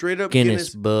 Yeah, straight up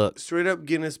Guinness Book. Straight up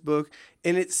Guinness Book.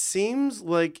 And it seems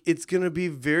like it's going to be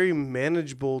very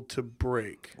manageable to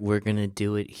break. We're going to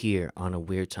do it here on A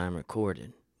Weird Time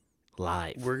Recorded.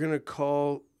 Live. We're going to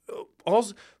call...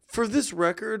 Also, for this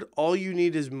record, all you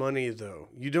need is money, though.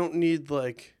 You don't need,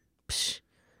 like... Psh,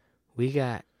 we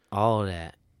got all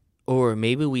that. Or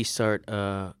maybe we start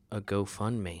a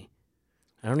GoFundMe.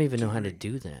 I don't even know how to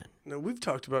do that. No, we've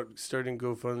talked about starting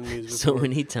GoFundMes before. So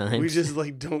many times. We just,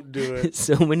 don't do it.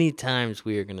 So many times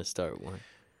we are going to start one.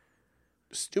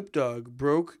 Snoop Dogg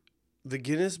broke the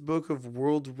Guinness Book of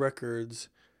World Records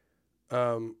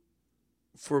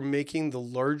for making the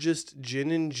largest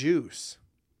gin and juice.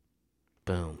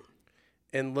 Boom.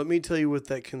 And let me tell you what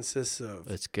that consists of.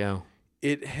 Let's go.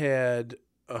 It had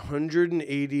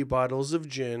 180 bottles of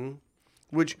gin,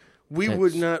 which we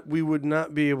would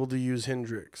not be able to use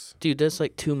Hendrix. Dude, that's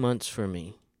like 2 months for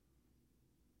me.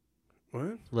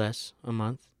 What? Less, a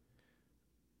month.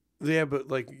 Yeah, but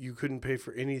you couldn't pay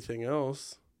for anything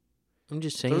else. I'm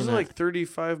just saying. Those are like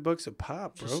 $35 a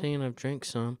pop, bro. Just saying I've drank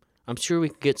some. I'm sure we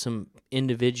could get some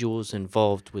individuals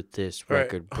involved with this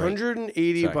record break.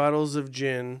 180 bottles of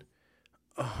gin,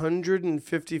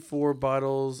 154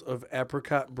 bottles of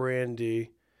apricot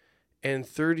brandy, and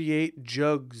 38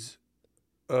 jugs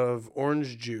of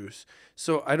orange juice.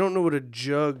 So I don't know what a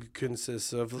jug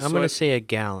consists of. I'm going to say a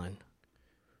gallon.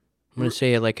 I'm gonna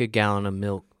say like a gallon of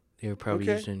milk. They were probably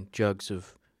Okay. using jugs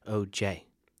of OJ.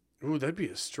 Ooh, that'd be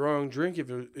a strong drink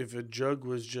if a jug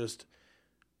was just.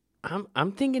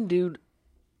 I'm thinking, dude,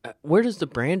 where does the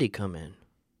brandy come in?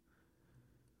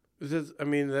 I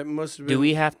mean, that must have been. Do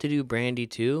we have to do brandy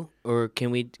too, or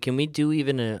can we do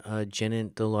even a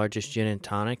the largest gin and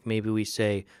tonic? Maybe we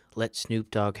say let Snoop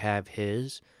Dogg have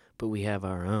his, but we have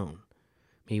our own.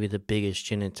 Maybe the biggest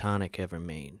gin and tonic ever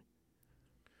made.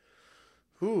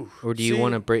 Ooh, Or do you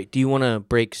want to break? Do you want to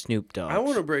break Snoop Dogg? I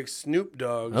want to break Snoop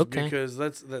Dogg's because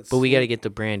that's. But we got to get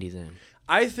the brandy then.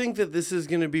 I think that this is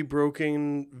going to be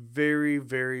broken very,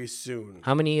 very soon.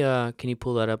 How many? Can you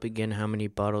pull that up again? How many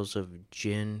bottles of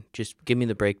gin? Just give me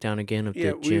the breakdown again of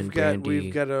the gin brandy.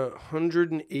 We've got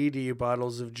 180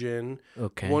 bottles of gin.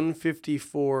 Okay.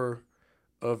 154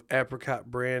 of apricot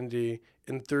brandy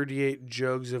and 38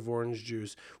 jugs of orange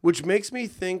juice, which makes me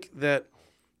think that.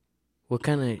 What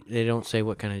kind of? They don't say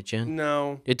what kind of gin.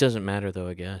 No. It doesn't matter though,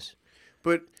 I guess.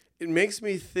 But it makes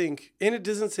me think, and it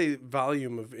doesn't say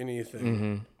volume of anything.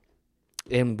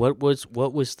 Mm-hmm. And what was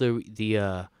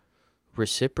the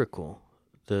reciprocal,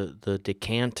 the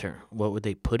decanter? What were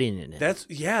they putting in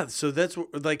it? So that's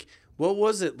like, what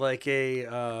was it, like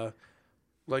a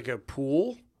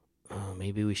pool? Oh,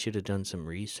 maybe we should have done some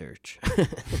research.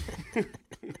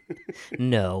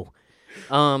 No,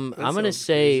 I'm gonna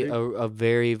say a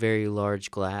very, very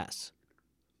large glass.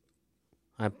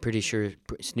 I'm pretty sure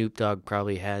Snoop Dogg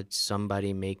probably had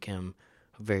somebody make him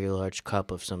a very large cup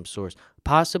of some sort,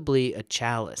 possibly a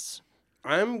chalice.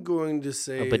 I'm going to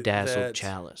say a bedazzled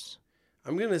chalice.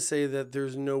 I'm going to say that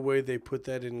there's no way they put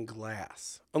that in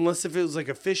glass. Unless if it was like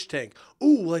a fish tank.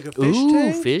 Ooh, like a fish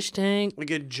tank? Ooh, fish tank.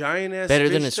 Like a giant ass better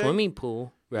fish than a tank? swimming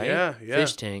pool, right? Yeah.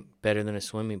 Fish tank, better than a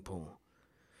swimming pool.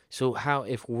 So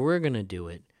if we're going to do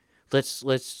it, let's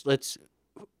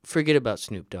forget about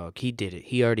Snoop Dogg. He did it.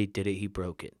 He already did it. He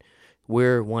broke it.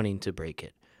 We're wanting to break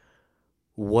it.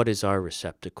 What is our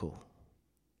receptacle?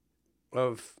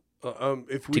 If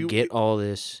we to get all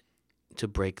this, to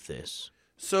break this.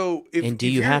 So do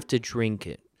you have to drink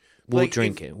it? We'll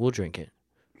drink it. We'll drink it.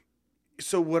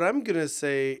 So what I'm gonna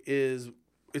say is,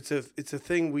 it's a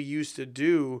thing we used to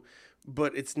do,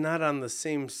 but it's not on the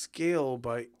same scale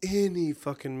by any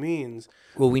fucking means.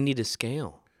 Well, we need a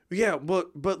scale. Yeah,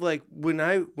 but like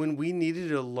when we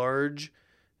needed a large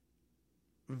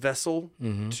vessel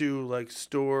to like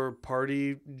store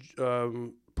party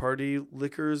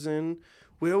liquors in,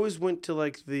 we always went to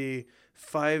like the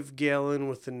 5-gallon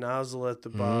with the nozzle at the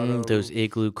bottom. Those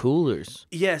igloo coolers.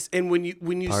 Yes, and when you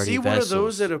Party see vessels. one of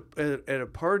those at a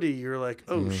party, you're like,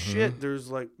 oh shit,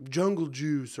 there's like jungle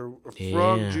juice or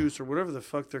frog juice or whatever the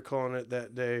fuck they're calling it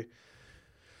that day.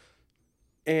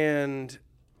 And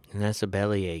that's a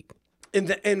bellyache.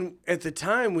 And at the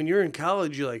time when you're in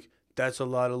college, you're like, that's a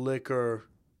lot of liquor,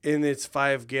 and it's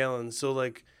 5 gallons. So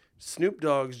like Snoop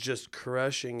Dogg's just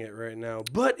crushing it right now,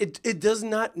 but it does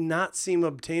not seem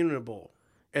obtainable.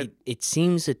 It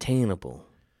seems attainable.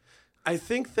 I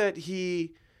think that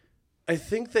he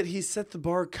set the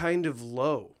bar kind of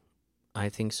low. I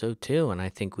think so too, and I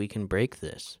think we can break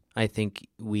this. I think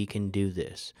we can do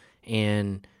this,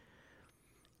 and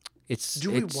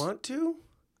Do we want to?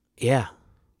 Yeah.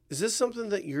 Is this something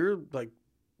that you're like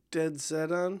dead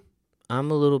set on?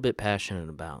 I'm a little bit passionate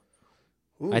about.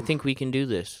 Ooh. I think we can do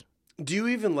this. Do you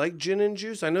even like gin and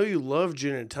juice? I know you love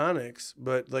gin and tonics,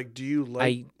 but like, do you like?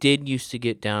 I did used to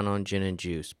get down on gin and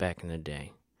juice back in the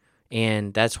day,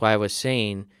 and that's why I was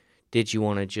saying, did you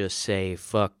want to just say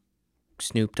fuck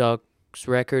Snoop Dogg's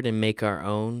record and make our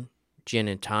own gin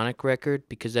and tonic record?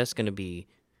 Because that's going to be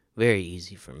very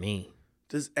easy for me.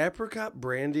 Does apricot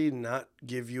brandy not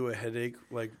give you a headache,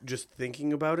 like just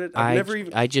thinking about it?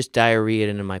 I just diarrheaed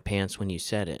into my pants when you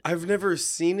said it. I've never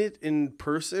seen it in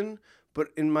person, but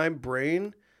in my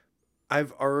brain, I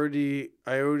already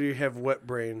have wet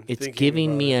brain. It's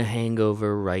giving me a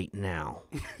hangover right now.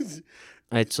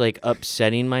 It's like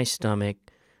upsetting my stomach.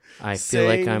 I feel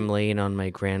like I'm laying on my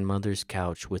grandmother's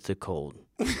couch with a cold.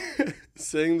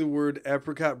 Saying the word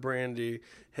apricot brandy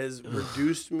has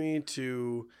reduced me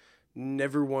to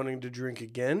never wanting to drink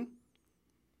again.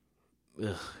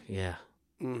 Ugh, yeah.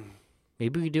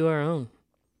 Maybe we do our own.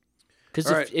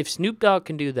 Because if Snoop Dogg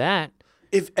can do that,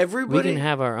 we can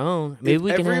have our own. Maybe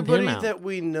we can have him out. Everybody that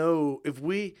we know, if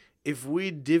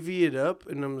we divvy it up,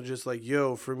 and I'm just like,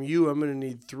 yo, from you, I'm gonna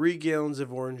need 3 gallons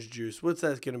of orange juice. What's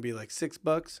that gonna be, like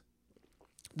 $6?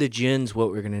 The gin's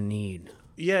what we're gonna need.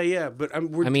 Yeah, but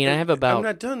I'm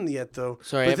not done yet though.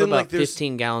 Sorry, I have about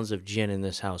 15 gallons of gin in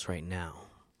this house right now.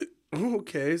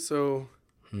 Okay, so.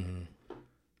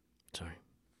 Sorry.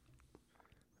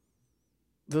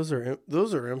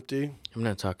 Those are empty. I'm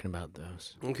not talking about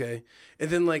those. Okay. And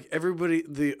then like everybody,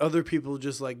 the other people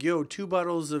just like, yo, 2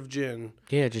 bottles of gin.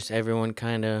 Yeah, just everyone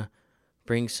kind of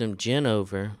brings some gin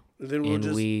over, And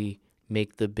then we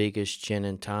make the biggest gin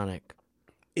and tonic.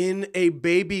 In a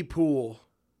baby pool.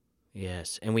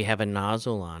 Yes, and we have a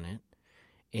nozzle on it,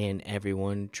 and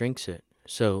everyone drinks it.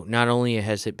 So not only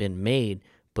has it been made,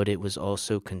 but it was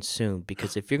also consumed.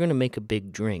 Because if you're going to make a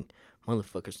big drink,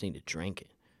 motherfuckers need to drink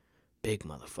it. Big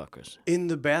motherfuckers. In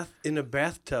a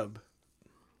bathtub.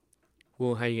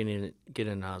 Well, how are you going to get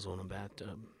a nozzle in a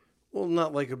bathtub? Well,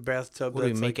 not like a bathtub. What, are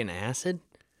we making acid?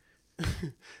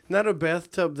 Not a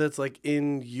bathtub that's like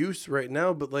in use right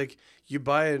now, but like you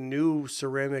buy a new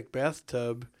ceramic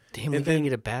bathtub. Damn, we gotta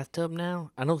get a bathtub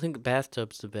now? I don't think a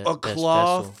bathtub's the best. A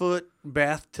clawfoot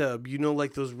bathtub. You know,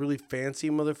 like those really fancy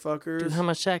motherfuckers. Dude, how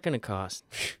much that gonna cost?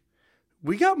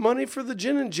 We got money for the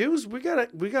gin and juice. We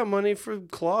got money for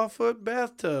clawfoot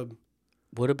bathtub.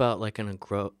 What about like an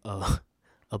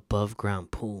above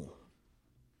ground pool?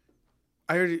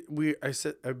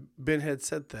 Ben had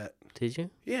said that. Did you?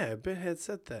 Yeah, Ben had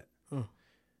said that. Oh,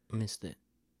 missed it.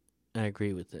 I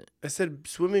agree with it. I said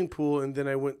swimming pool, and then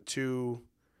I went to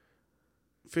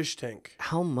fish tank.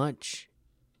 How much?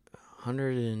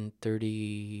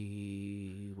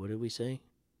 130. What did we say?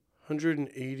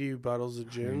 180 bottles of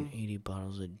gin. 180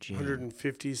 bottles of gin.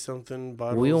 150 something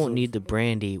bottles. We won't need the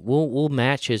brandy. We'll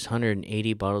match his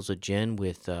 180 bottles of gin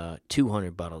with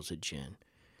 200 bottles of gin,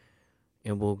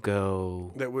 and we'll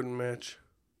go. That wouldn't match.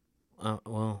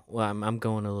 Well, I'm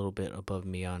going a little bit above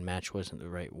me on match wasn't the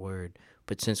right word,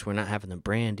 but since we're not having the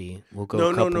brandy, we'll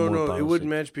go. No. It wouldn't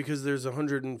match because there's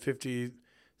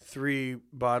 153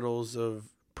 bottles of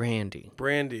brandy.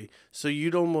 So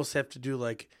you'd almost have to do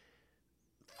like.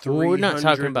 Well, we're not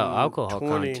talking about alcohol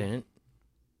content.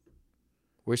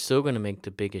 We're still going to make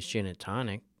the biggest gin and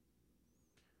tonic.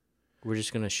 We're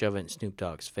just going to shove it in Snoop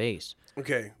Dogg's face.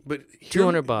 Okay, but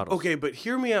 200 bottles. Okay, but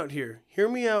hear me out here.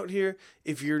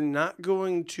 If you're not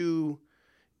going to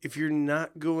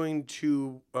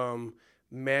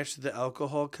match the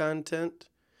alcohol content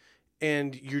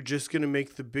and you're just going to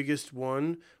make the biggest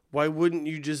one, why wouldn't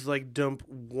you just like dump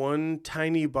one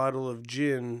tiny bottle of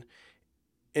gin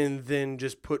and then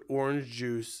just put orange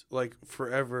juice like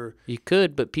forever? You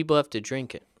could, but people have to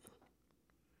drink it.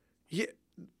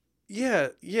 Yeah.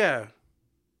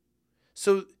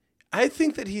 So I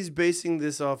think that he's basing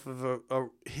this off of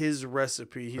his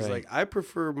recipe. He's right. Like, I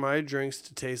prefer my drinks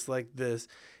to taste like this,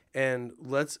 and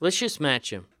let's just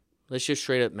match him. Let's just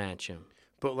straight up match him.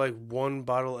 But like 1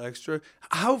 bottle extra.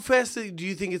 How fast do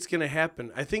you think it's gonna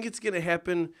happen? I think it's gonna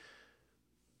happen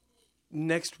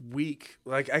next week.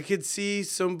 Like I could see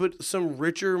some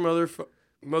richer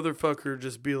motherfucker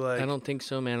just be like. I don't think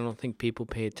so, man. I don't think people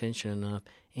pay attention enough.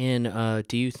 And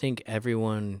do you think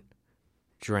everyone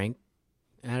drank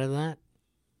out of that?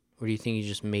 Or do you think he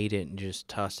just made it and just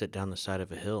tossed it down the side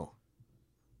of a hill?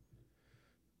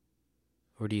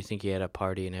 Or do you think he had a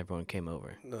party and everyone came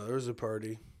over? No, there was a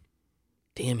party.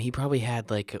 Damn, he probably had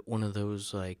like one of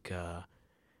those like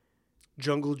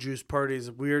jungle juice parties.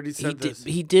 We already said this.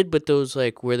 He did, but those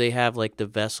like where they have like the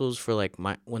vessels for like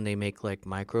when they make like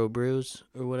micro brews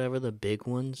or whatever, the big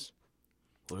ones.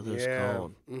 What are those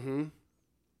called? Mm-hmm.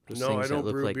 Those no, I don't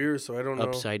brew beer, so I don't know.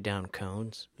 Upside down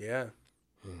cones. Yeah.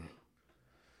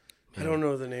 I don't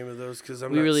know the name of those because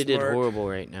I'm. We not really smart. did horrible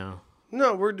right now.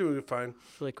 No, we're doing fine. I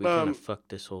feel like we kind of fucked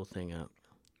this whole thing up.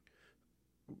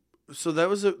 So that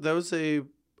was a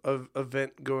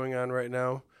event going on right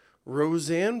now.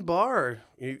 Roseanne Barr,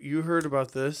 you heard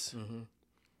about this? Mm-hmm.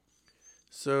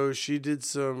 So she did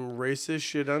some racist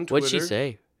shit on Twitter. What'd she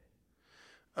say?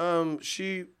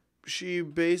 She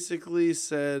basically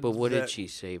said. But what did she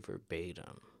say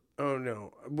verbatim? Oh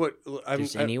no! What?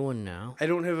 Does anyone know? I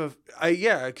don't have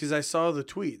because I saw the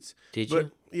tweets. Did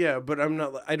you? Yeah, but I'm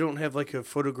not. I don't have like a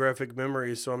photographic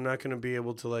memory, so I'm not going to be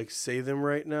able to like say them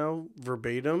right now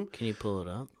verbatim. Can you pull it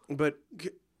up? But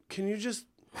can you just?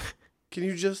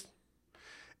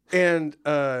 And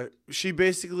she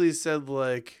basically said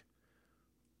like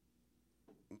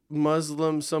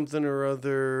Muslim something or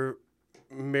other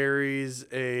marries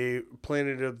a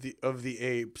planet of the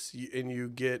apes, and you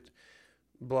get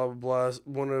blah blah blah.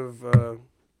 One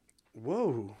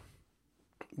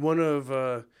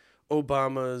of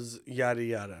Obama's yada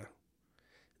yada.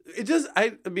 It does.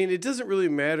 I mean, it doesn't really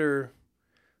matter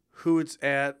who it's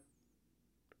at,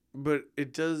 but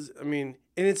it does. I mean,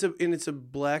 and it's a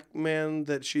black man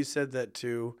that she said that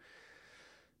to.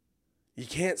 You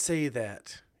can't say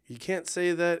that.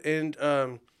 And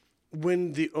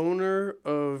when the owner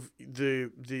of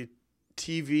the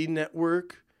TV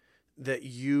network that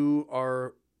you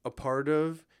are a part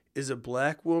of is a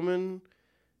black woman,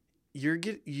 you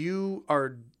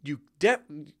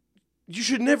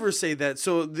should never say that.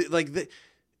 So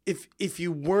if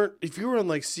you were on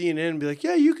like CNN and be like,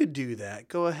 yeah, you could do that,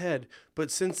 go ahead.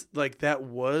 But since like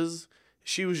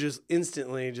she was just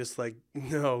instantly just like,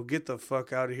 no, get the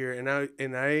fuck out of here. And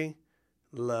I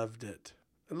loved it.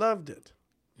 I loved it.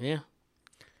 Yeah.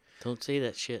 Don't say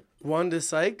that shit. Wanda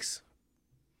Sykes.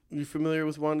 You familiar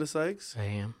with Wanda Sykes? I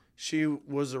am. She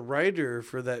was a writer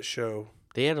for that show.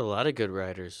 They had a lot of good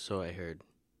writers, so I heard.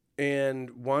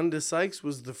 And Wanda Sykes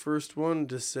was the first one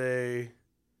to say,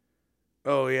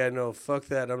 oh, yeah, no, fuck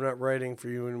that. I'm not writing for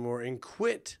you anymore. And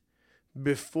quit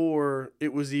before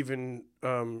it was even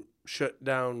shut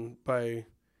down by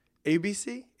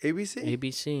ABC?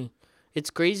 ABC. It's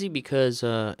crazy because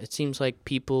it seems like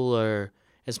people are,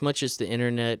 as much as the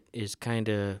internet is kind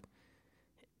of,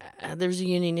 there's a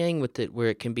yin and yang with it where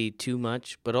it can be too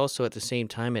much, but also at the same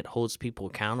time it holds people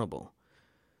accountable.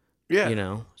 Yeah. You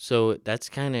know, so that's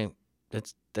kind of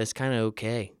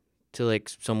okay to like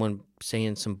someone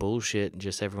saying some bullshit and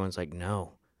just everyone's like,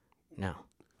 no.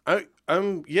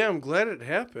 I'm glad it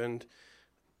happened.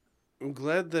 I'm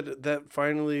glad that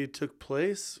finally took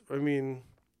place. I mean,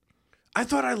 I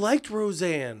thought I liked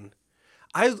Roseanne.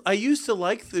 I used to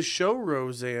like the show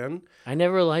Roseanne. I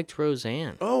never liked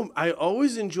Roseanne. Oh, I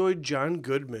always enjoyed John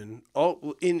Goodman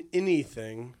in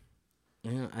anything.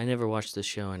 Yeah, I never watched the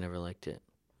show. I never liked it.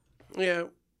 Yeah,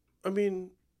 I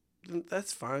mean,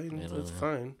 that's fine. That's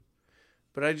fine.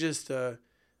 But I just, I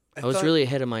was really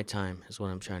ahead of my time, is what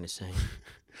I'm trying to say.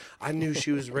 I knew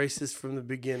she was racist from the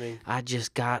beginning. I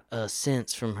just got a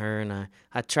sense from her, and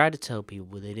I tried to tell people,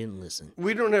 but they didn't listen.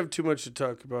 We don't have too much to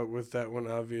talk about with that one,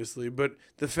 obviously. But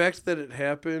the fact that it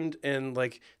happened and,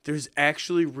 like, there's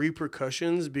actually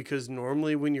repercussions, because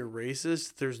normally when you're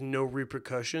racist, there's no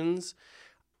repercussions.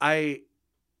 I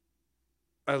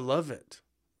love it.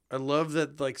 I love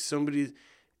that, like, somebody...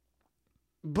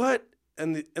 But,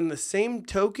 in the same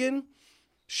token,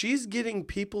 she's getting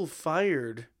people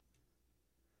fired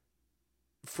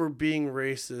for being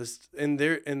racist, and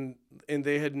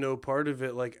they had no part of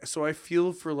it. Like, so I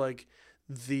feel for, like,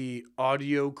 the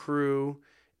audio crew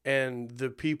and the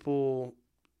people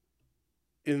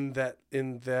in that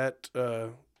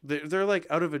they're like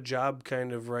out of a job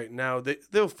kind of right now.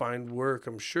 They'll find work,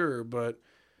 I'm sure, but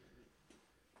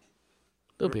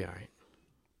they'll be all right.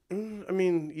 I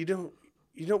mean, you don't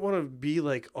want to be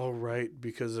like all right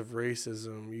because of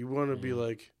racism. You want to be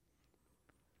like,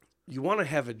 you want to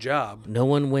have a job. No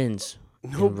one wins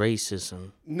in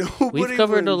racism. Nobody We've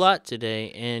covered wins. a lot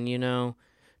today, and no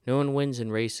one wins in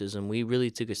racism. We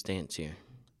really took a stance here,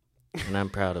 and I'm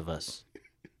proud of us.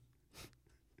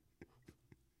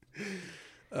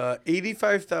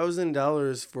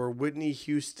 $85,000 for Whitney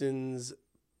Houston's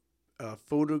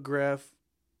photograph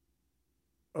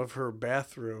of her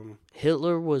bathroom.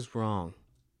 Hitler was wrong.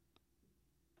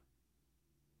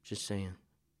 Just saying.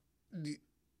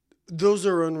 Those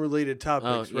are unrelated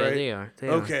topics, right? Yeah, they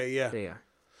are. Okay, yeah. They are.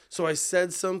 So I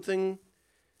said something,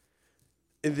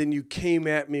 and then you came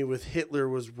at me with Hitler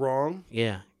was wrong.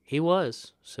 Yeah, he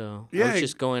was. So yeah, I was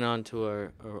just going on to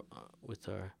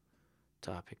our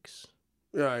topics.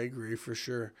 Yeah, I agree for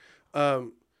sure.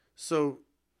 So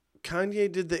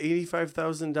Kanye did the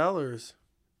 $85,000,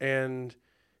 and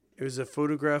it was a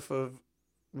photograph of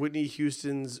Whitney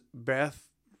Houston's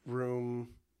bathroom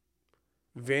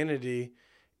vanity,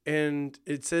 and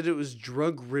it said it was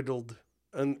drug riddled.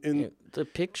 And the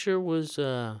picture was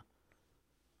looked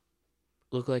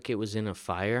like it was in a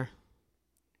fire.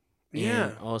 Yeah.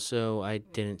 And also, I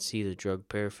didn't see the drug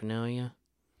paraphernalia.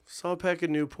 Saw a pack of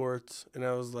Newports, and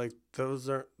I was like, those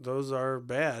are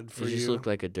bad for you. It just looked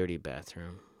like a dirty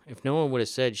bathroom. If no one would have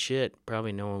said shit,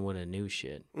 probably no one would have knew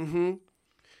shit. Mm-hmm.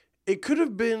 It could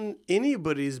have been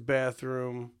anybody's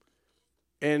bathroom,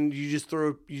 and you just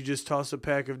toss a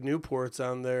pack of Newports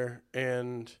on there,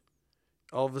 and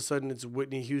all of a sudden it's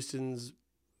Whitney Houston's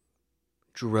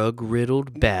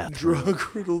drug-riddled bathroom.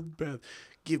 Drug-riddled bath.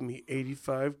 Give me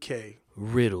 $85K.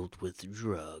 Riddled with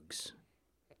drugs.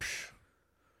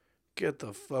 Get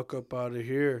the fuck up out of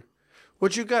here.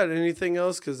 What you got? Anything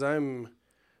else? Because I'm...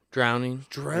 Drowning.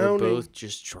 We're both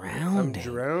just drowning. I'm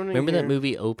drowning. Remember that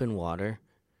movie Open Water?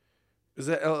 Is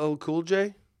that LL Cool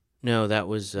J? No, that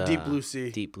was... Deep Blue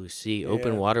Sea. Deep Blue Sea. Yeah.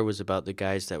 Open Water was about the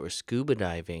guys that were scuba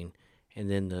diving, and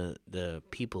then the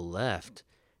people left.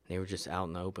 They were just out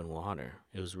in the open water.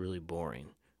 It was really boring.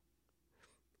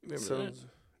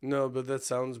 No, but that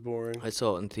sounds boring. I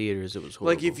saw it in theaters. It was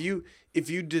horrible. Like, if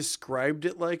you described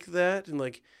it like that, and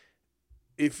like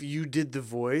if you did the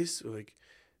voice, like,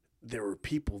 there were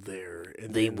people there,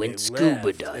 and They then went they scuba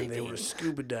left, and they were diving.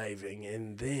 scuba diving,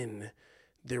 and then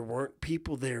there weren't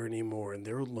people there anymore, and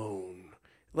they're alone.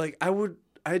 Like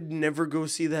I'd never go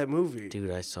see that movie.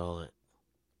 Dude, I saw it.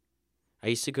 I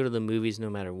used to go to the movies no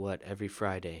matter what, every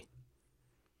Friday.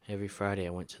 Every Friday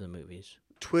I went to the movies.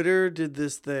 Twitter did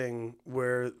this thing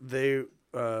where they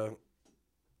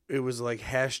it was like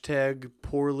hashtag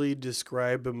poorly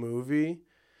describe a movie,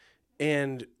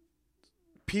 and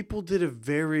people did a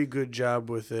very good job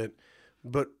with it.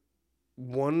 But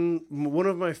one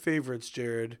of my favorites,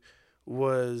 Jarrod,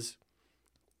 was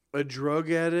a drug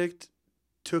addict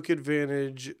took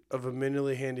advantage of a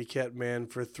mentally handicapped man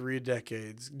for 3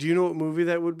 decades. Do you know what movie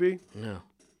that would be? No.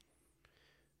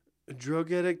 A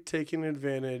drug addict taking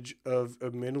advantage of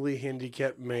a mentally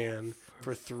handicapped man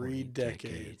for 3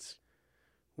 decades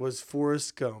was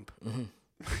Forrest Gump. Mm-hmm.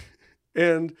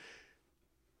 And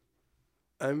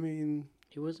I mean,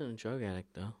 He wasn't a drug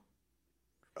addict though.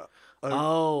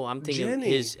 I'm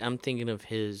thinking of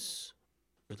his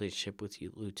relationship with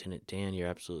you, Lieutenant Dan. You're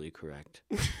absolutely correct.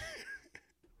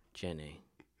 Jenny.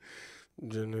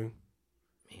 Jenny.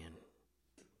 Man.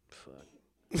 Fuck.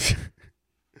 I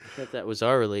thought that was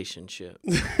our relationship.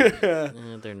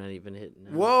 They're not even hitting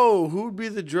now. Whoa, who would be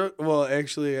the drug? Well,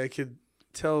 actually, I could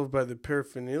tell by the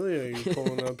paraphernalia you're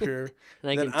pulling up here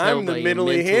that I'm the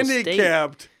mentally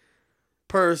handicapped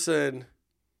person.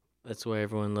 That's why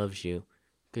everyone loves you,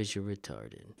 because you're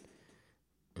retarded.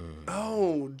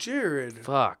 Oh, Jarrod.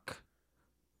 Fuck.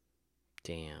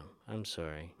 Damn. I'm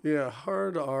sorry. Yeah,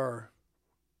 hard R.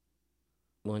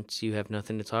 Once you have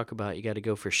nothing to talk about, you got to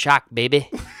go for shock, baby.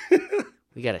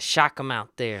 We got to shock them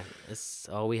out there. That's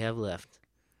all we have left.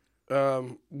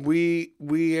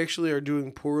 We actually are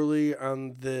doing poorly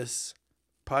on this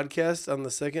podcast on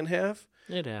the second half.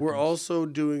 It happens. We're also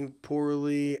doing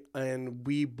poorly on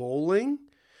We Bowling.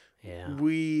 Yeah.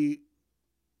 We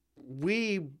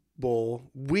bowl.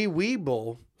 We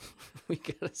bowl. We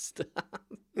gotta stop.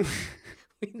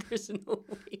 There's no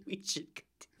way we should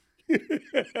continue.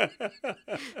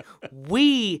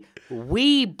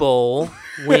 We bowl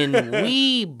when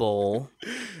we bowl.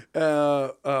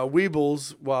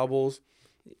 Weebles, wobbles.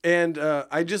 And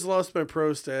I just lost my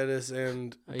pro status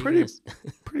and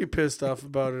pretty pissed off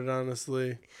about it,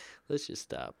 honestly. Let's just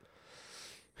stop.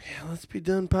 Yeah, let's be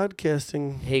done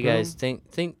podcasting. Hey bro. guys,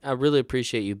 I really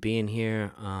appreciate you being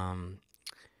here.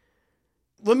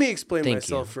 Let me explain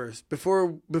myself first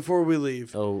before we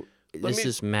leave. Oh, this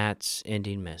is Matt's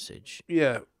ending message.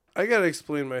 Yeah, I gotta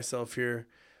explain myself here.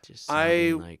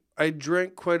 I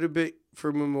drank quite a bit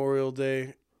for Memorial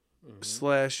Day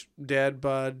 / Dad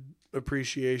Bod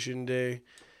Appreciation Day,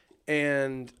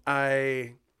 and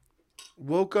I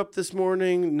woke up this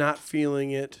morning not feeling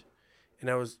it,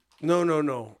 and I was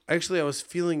no. Actually, I was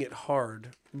feeling it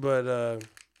hard, but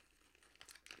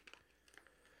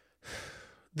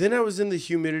then I was in the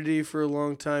humidity for a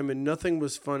long time, and nothing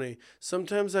was funny.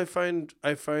 Sometimes I find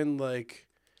like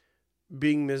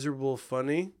being miserable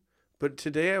funny, but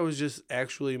today I was just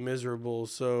actually miserable.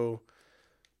 So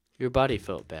your body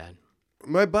felt bad.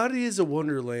 My body is a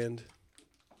wonderland.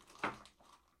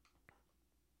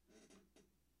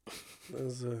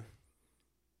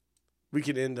 We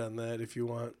can end on that if you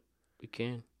want. We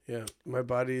can. Yeah, my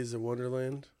body is a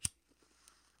wonderland.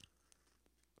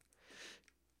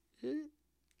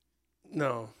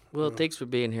 No. Well, thanks for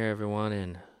being here, everyone,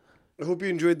 and I hope you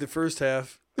enjoyed the first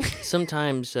half.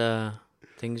 Sometimes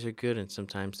things are good and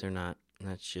sometimes they're not. And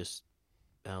that's just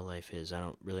how life is. I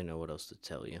don't really know what else to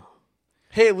tell you.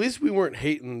 Hey, at least we weren't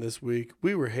hating this week.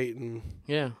 We were hating.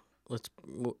 Yeah.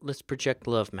 Let's project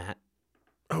love, Matt.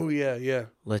 Oh yeah.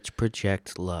 Let's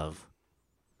project love.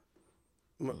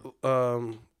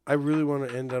 I really want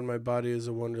to end on my body is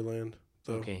a wonderland.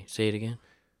 So. Okay, say it again.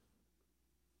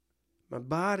 My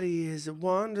body is a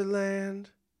wonderland.